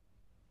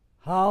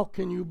 How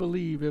can you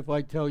believe if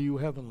I tell you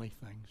heavenly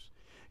things?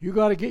 You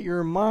got to get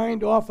your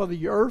mind off of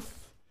the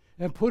earth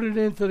and put it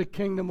into the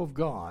kingdom of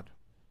God.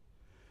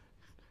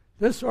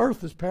 This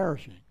earth is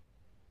perishing.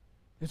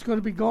 It's going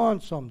to be gone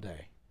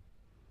someday.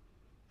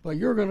 But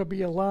you're going to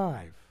be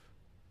alive.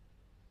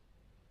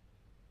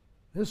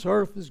 This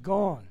earth is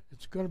gone.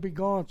 It's going to be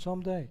gone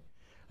someday.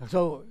 And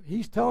so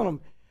he's telling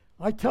them,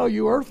 I tell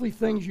you earthly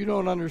things you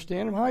don't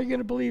understand. How are you going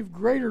to believe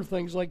greater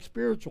things like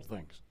spiritual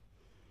things?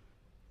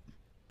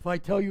 If I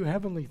tell you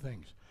heavenly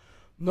things.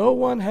 No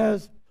one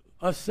has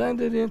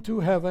ascended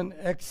into heaven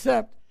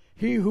except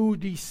he who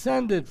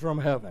descended from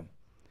heaven.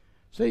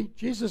 See,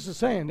 Jesus is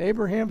saying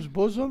Abraham's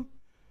bosom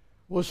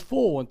was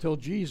full until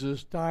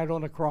Jesus died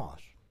on the cross.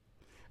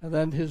 And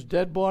then his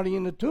dead body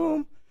in the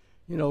tomb,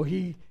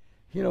 he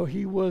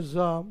was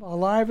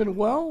alive and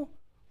well,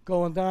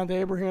 going down to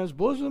Abraham's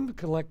bosom,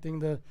 collecting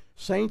the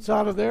saints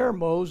out of there,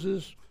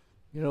 Moses,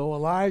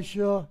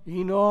 Elijah,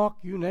 Enoch,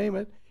 you name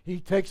it. He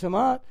takes them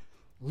out,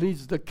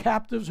 leads the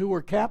captives who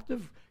were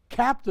captive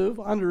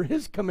under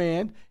his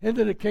command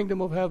into the kingdom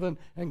of heaven,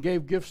 and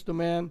gave gifts to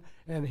man.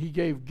 And he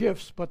gave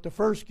gifts, but the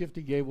first gift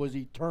he gave was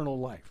eternal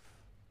life.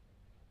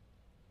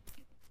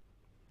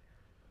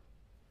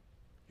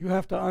 You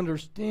have to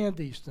understand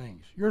these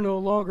things. You're no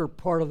longer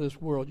part of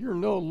this world. You're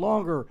no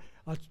longer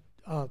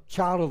a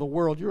child of the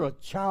world. You're a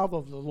child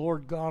of the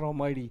Lord God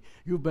Almighty.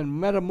 You've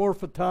been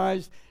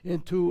metamorphosized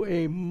into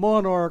a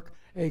monarch,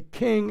 a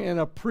king, and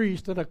a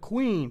priest, and a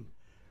queen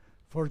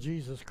for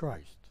Jesus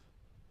Christ.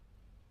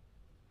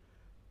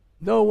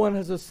 No one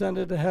has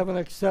ascended to heaven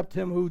except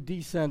him who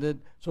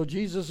descended. So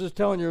Jesus is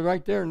telling you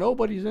right there,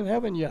 nobody's in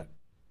heaven yet.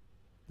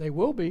 They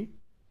will be.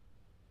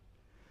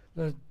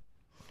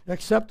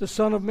 Except the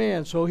Son of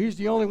Man. So he's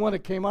the only one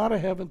that came out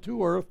of heaven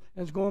to earth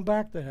and is going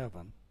back to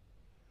heaven.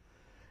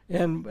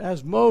 And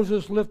as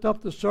Moses lifted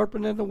up the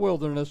serpent in the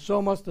wilderness,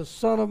 so must the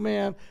Son of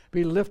Man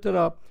be lifted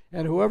up,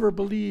 and whoever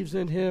believes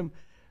in him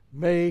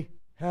may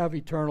have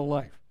eternal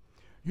life.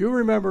 You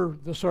remember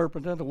the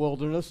serpent in the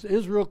wilderness.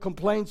 Israel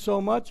complained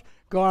so much,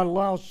 God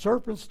allowed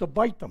serpents to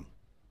bite them.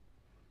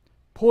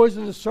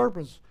 Poisonous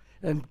serpents.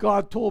 And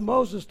God told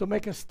Moses to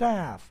make a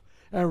staff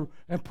and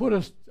put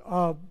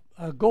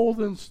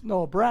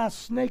a brass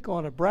snake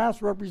on it.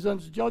 Brass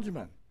represents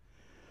judgment.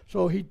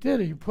 So he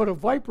did. He put a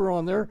viper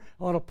on there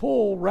on a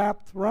pole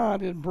wrapped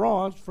around in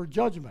bronze for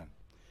judgment.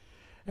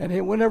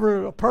 And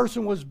whenever a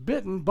person was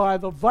bitten by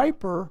the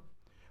viper,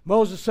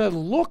 Moses said,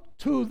 look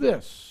to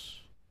this.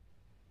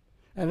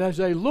 And as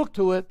they looked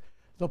to it,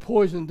 the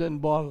poison didn't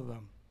bother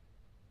them.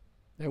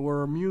 They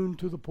were immune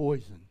to the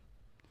poison.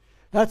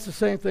 That's the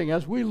same thing.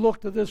 As we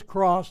look to this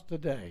cross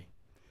today,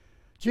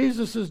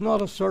 Jesus is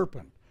not a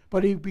serpent,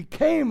 but he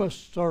became a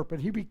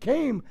serpent. He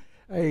became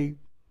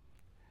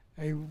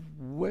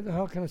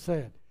how can I say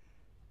it?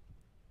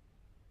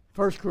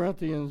 1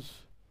 Corinthians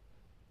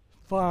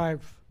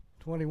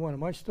 5:21.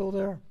 Am I still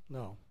there?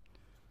 No.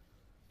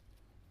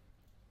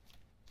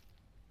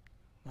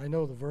 I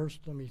know the verse.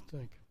 Let me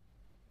think.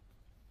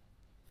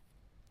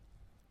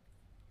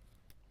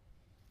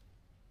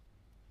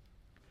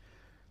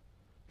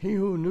 He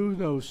who knew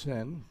no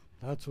sin,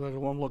 that's what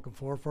I'm looking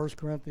for, 1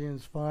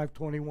 Corinthians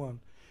 5:21.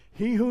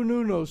 He who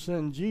knew no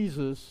sin,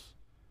 Jesus,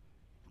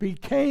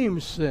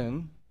 became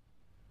sin,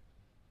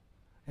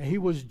 and he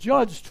was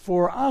judged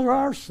for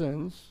our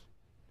sins,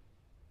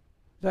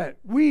 that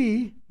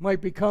we might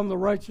become the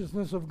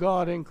righteousness of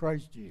God in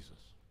Christ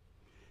Jesus.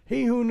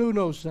 He who knew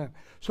no sin.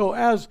 So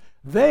as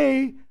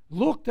they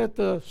looked at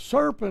the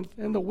serpent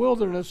in the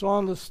wilderness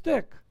on the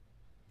stick,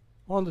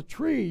 on the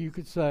tree, you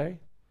could say,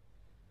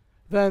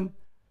 then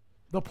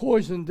the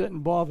poison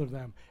didn't bother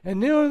them. And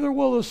neither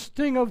will the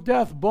sting of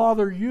death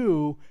bother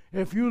you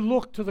if you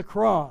look to the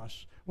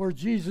cross, where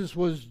Jesus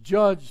was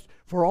judged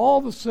for all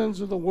the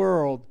sins of the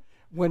world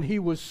when he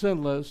was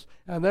sinless,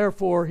 and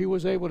therefore he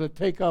was able to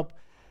take up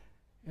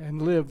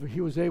and live. He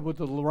was able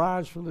to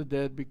rise from the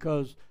dead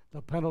because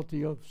the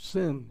penalty of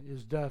sin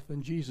is death,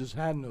 and Jesus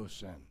had no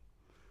sin.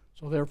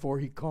 So therefore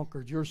he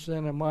conquered your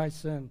sin and my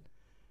sin.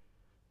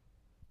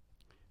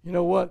 You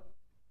know what?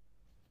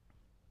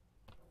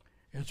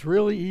 It's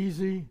really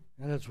easy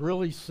and it's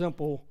really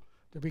simple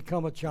to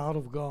become a child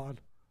of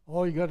God.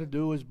 All you got to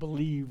do is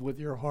believe with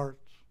your heart.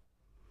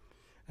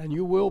 And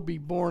you will be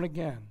born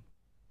again.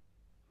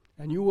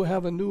 And you will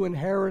have a new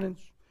inheritance.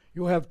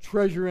 You'll have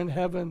treasure in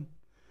heaven.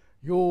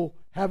 You'll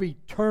have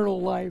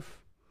eternal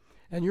life.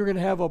 And you're going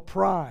to have a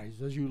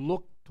prize as you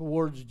look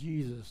towards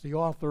Jesus, the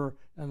author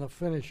and the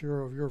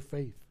finisher of your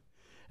faith.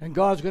 And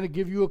God's going to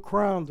give you a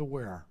crown to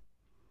wear.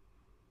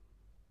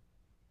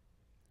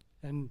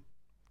 And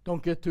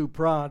don't get too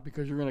proud,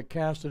 because you're going to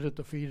cast it at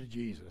the feet of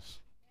Jesus.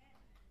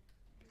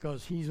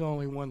 because he's the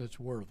only one that's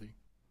worthy.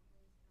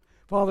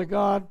 Father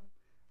God,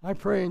 I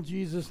pray in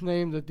Jesus'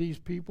 name that these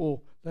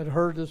people that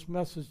heard this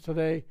message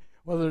today,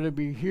 whether they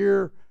be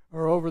here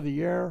or over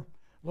the air,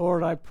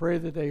 Lord, I pray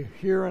that they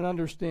hear and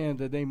understand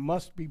that they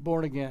must be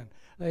born again.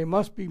 They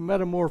must be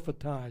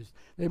metamorphosized.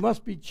 They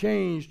must be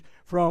changed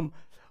from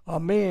a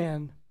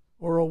man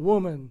or a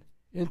woman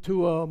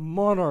into a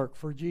monarch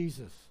for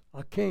Jesus,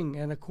 a king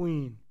and a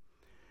queen.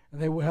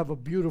 And they will have a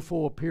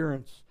beautiful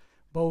appearance,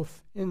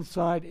 both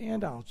inside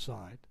and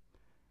outside,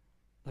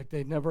 like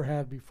they never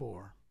had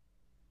before.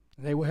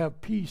 And they will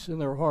have peace in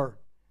their heart,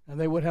 and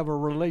they would have a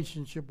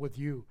relationship with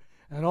you.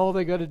 And all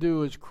they got to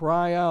do is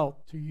cry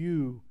out to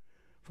you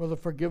for the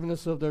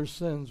forgiveness of their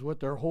sins with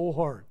their whole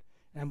heart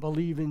and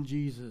believe in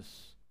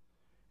Jesus.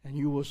 And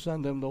you will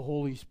send them the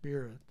Holy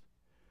Spirit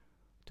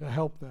to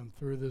help them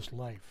through this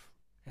life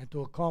and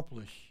to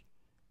accomplish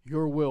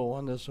your will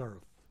on this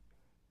earth.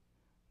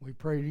 We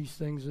pray these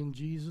things in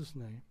Jesus'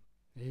 name.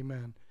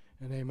 Amen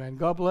and amen.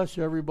 God bless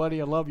you,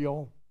 everybody. I love you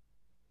all.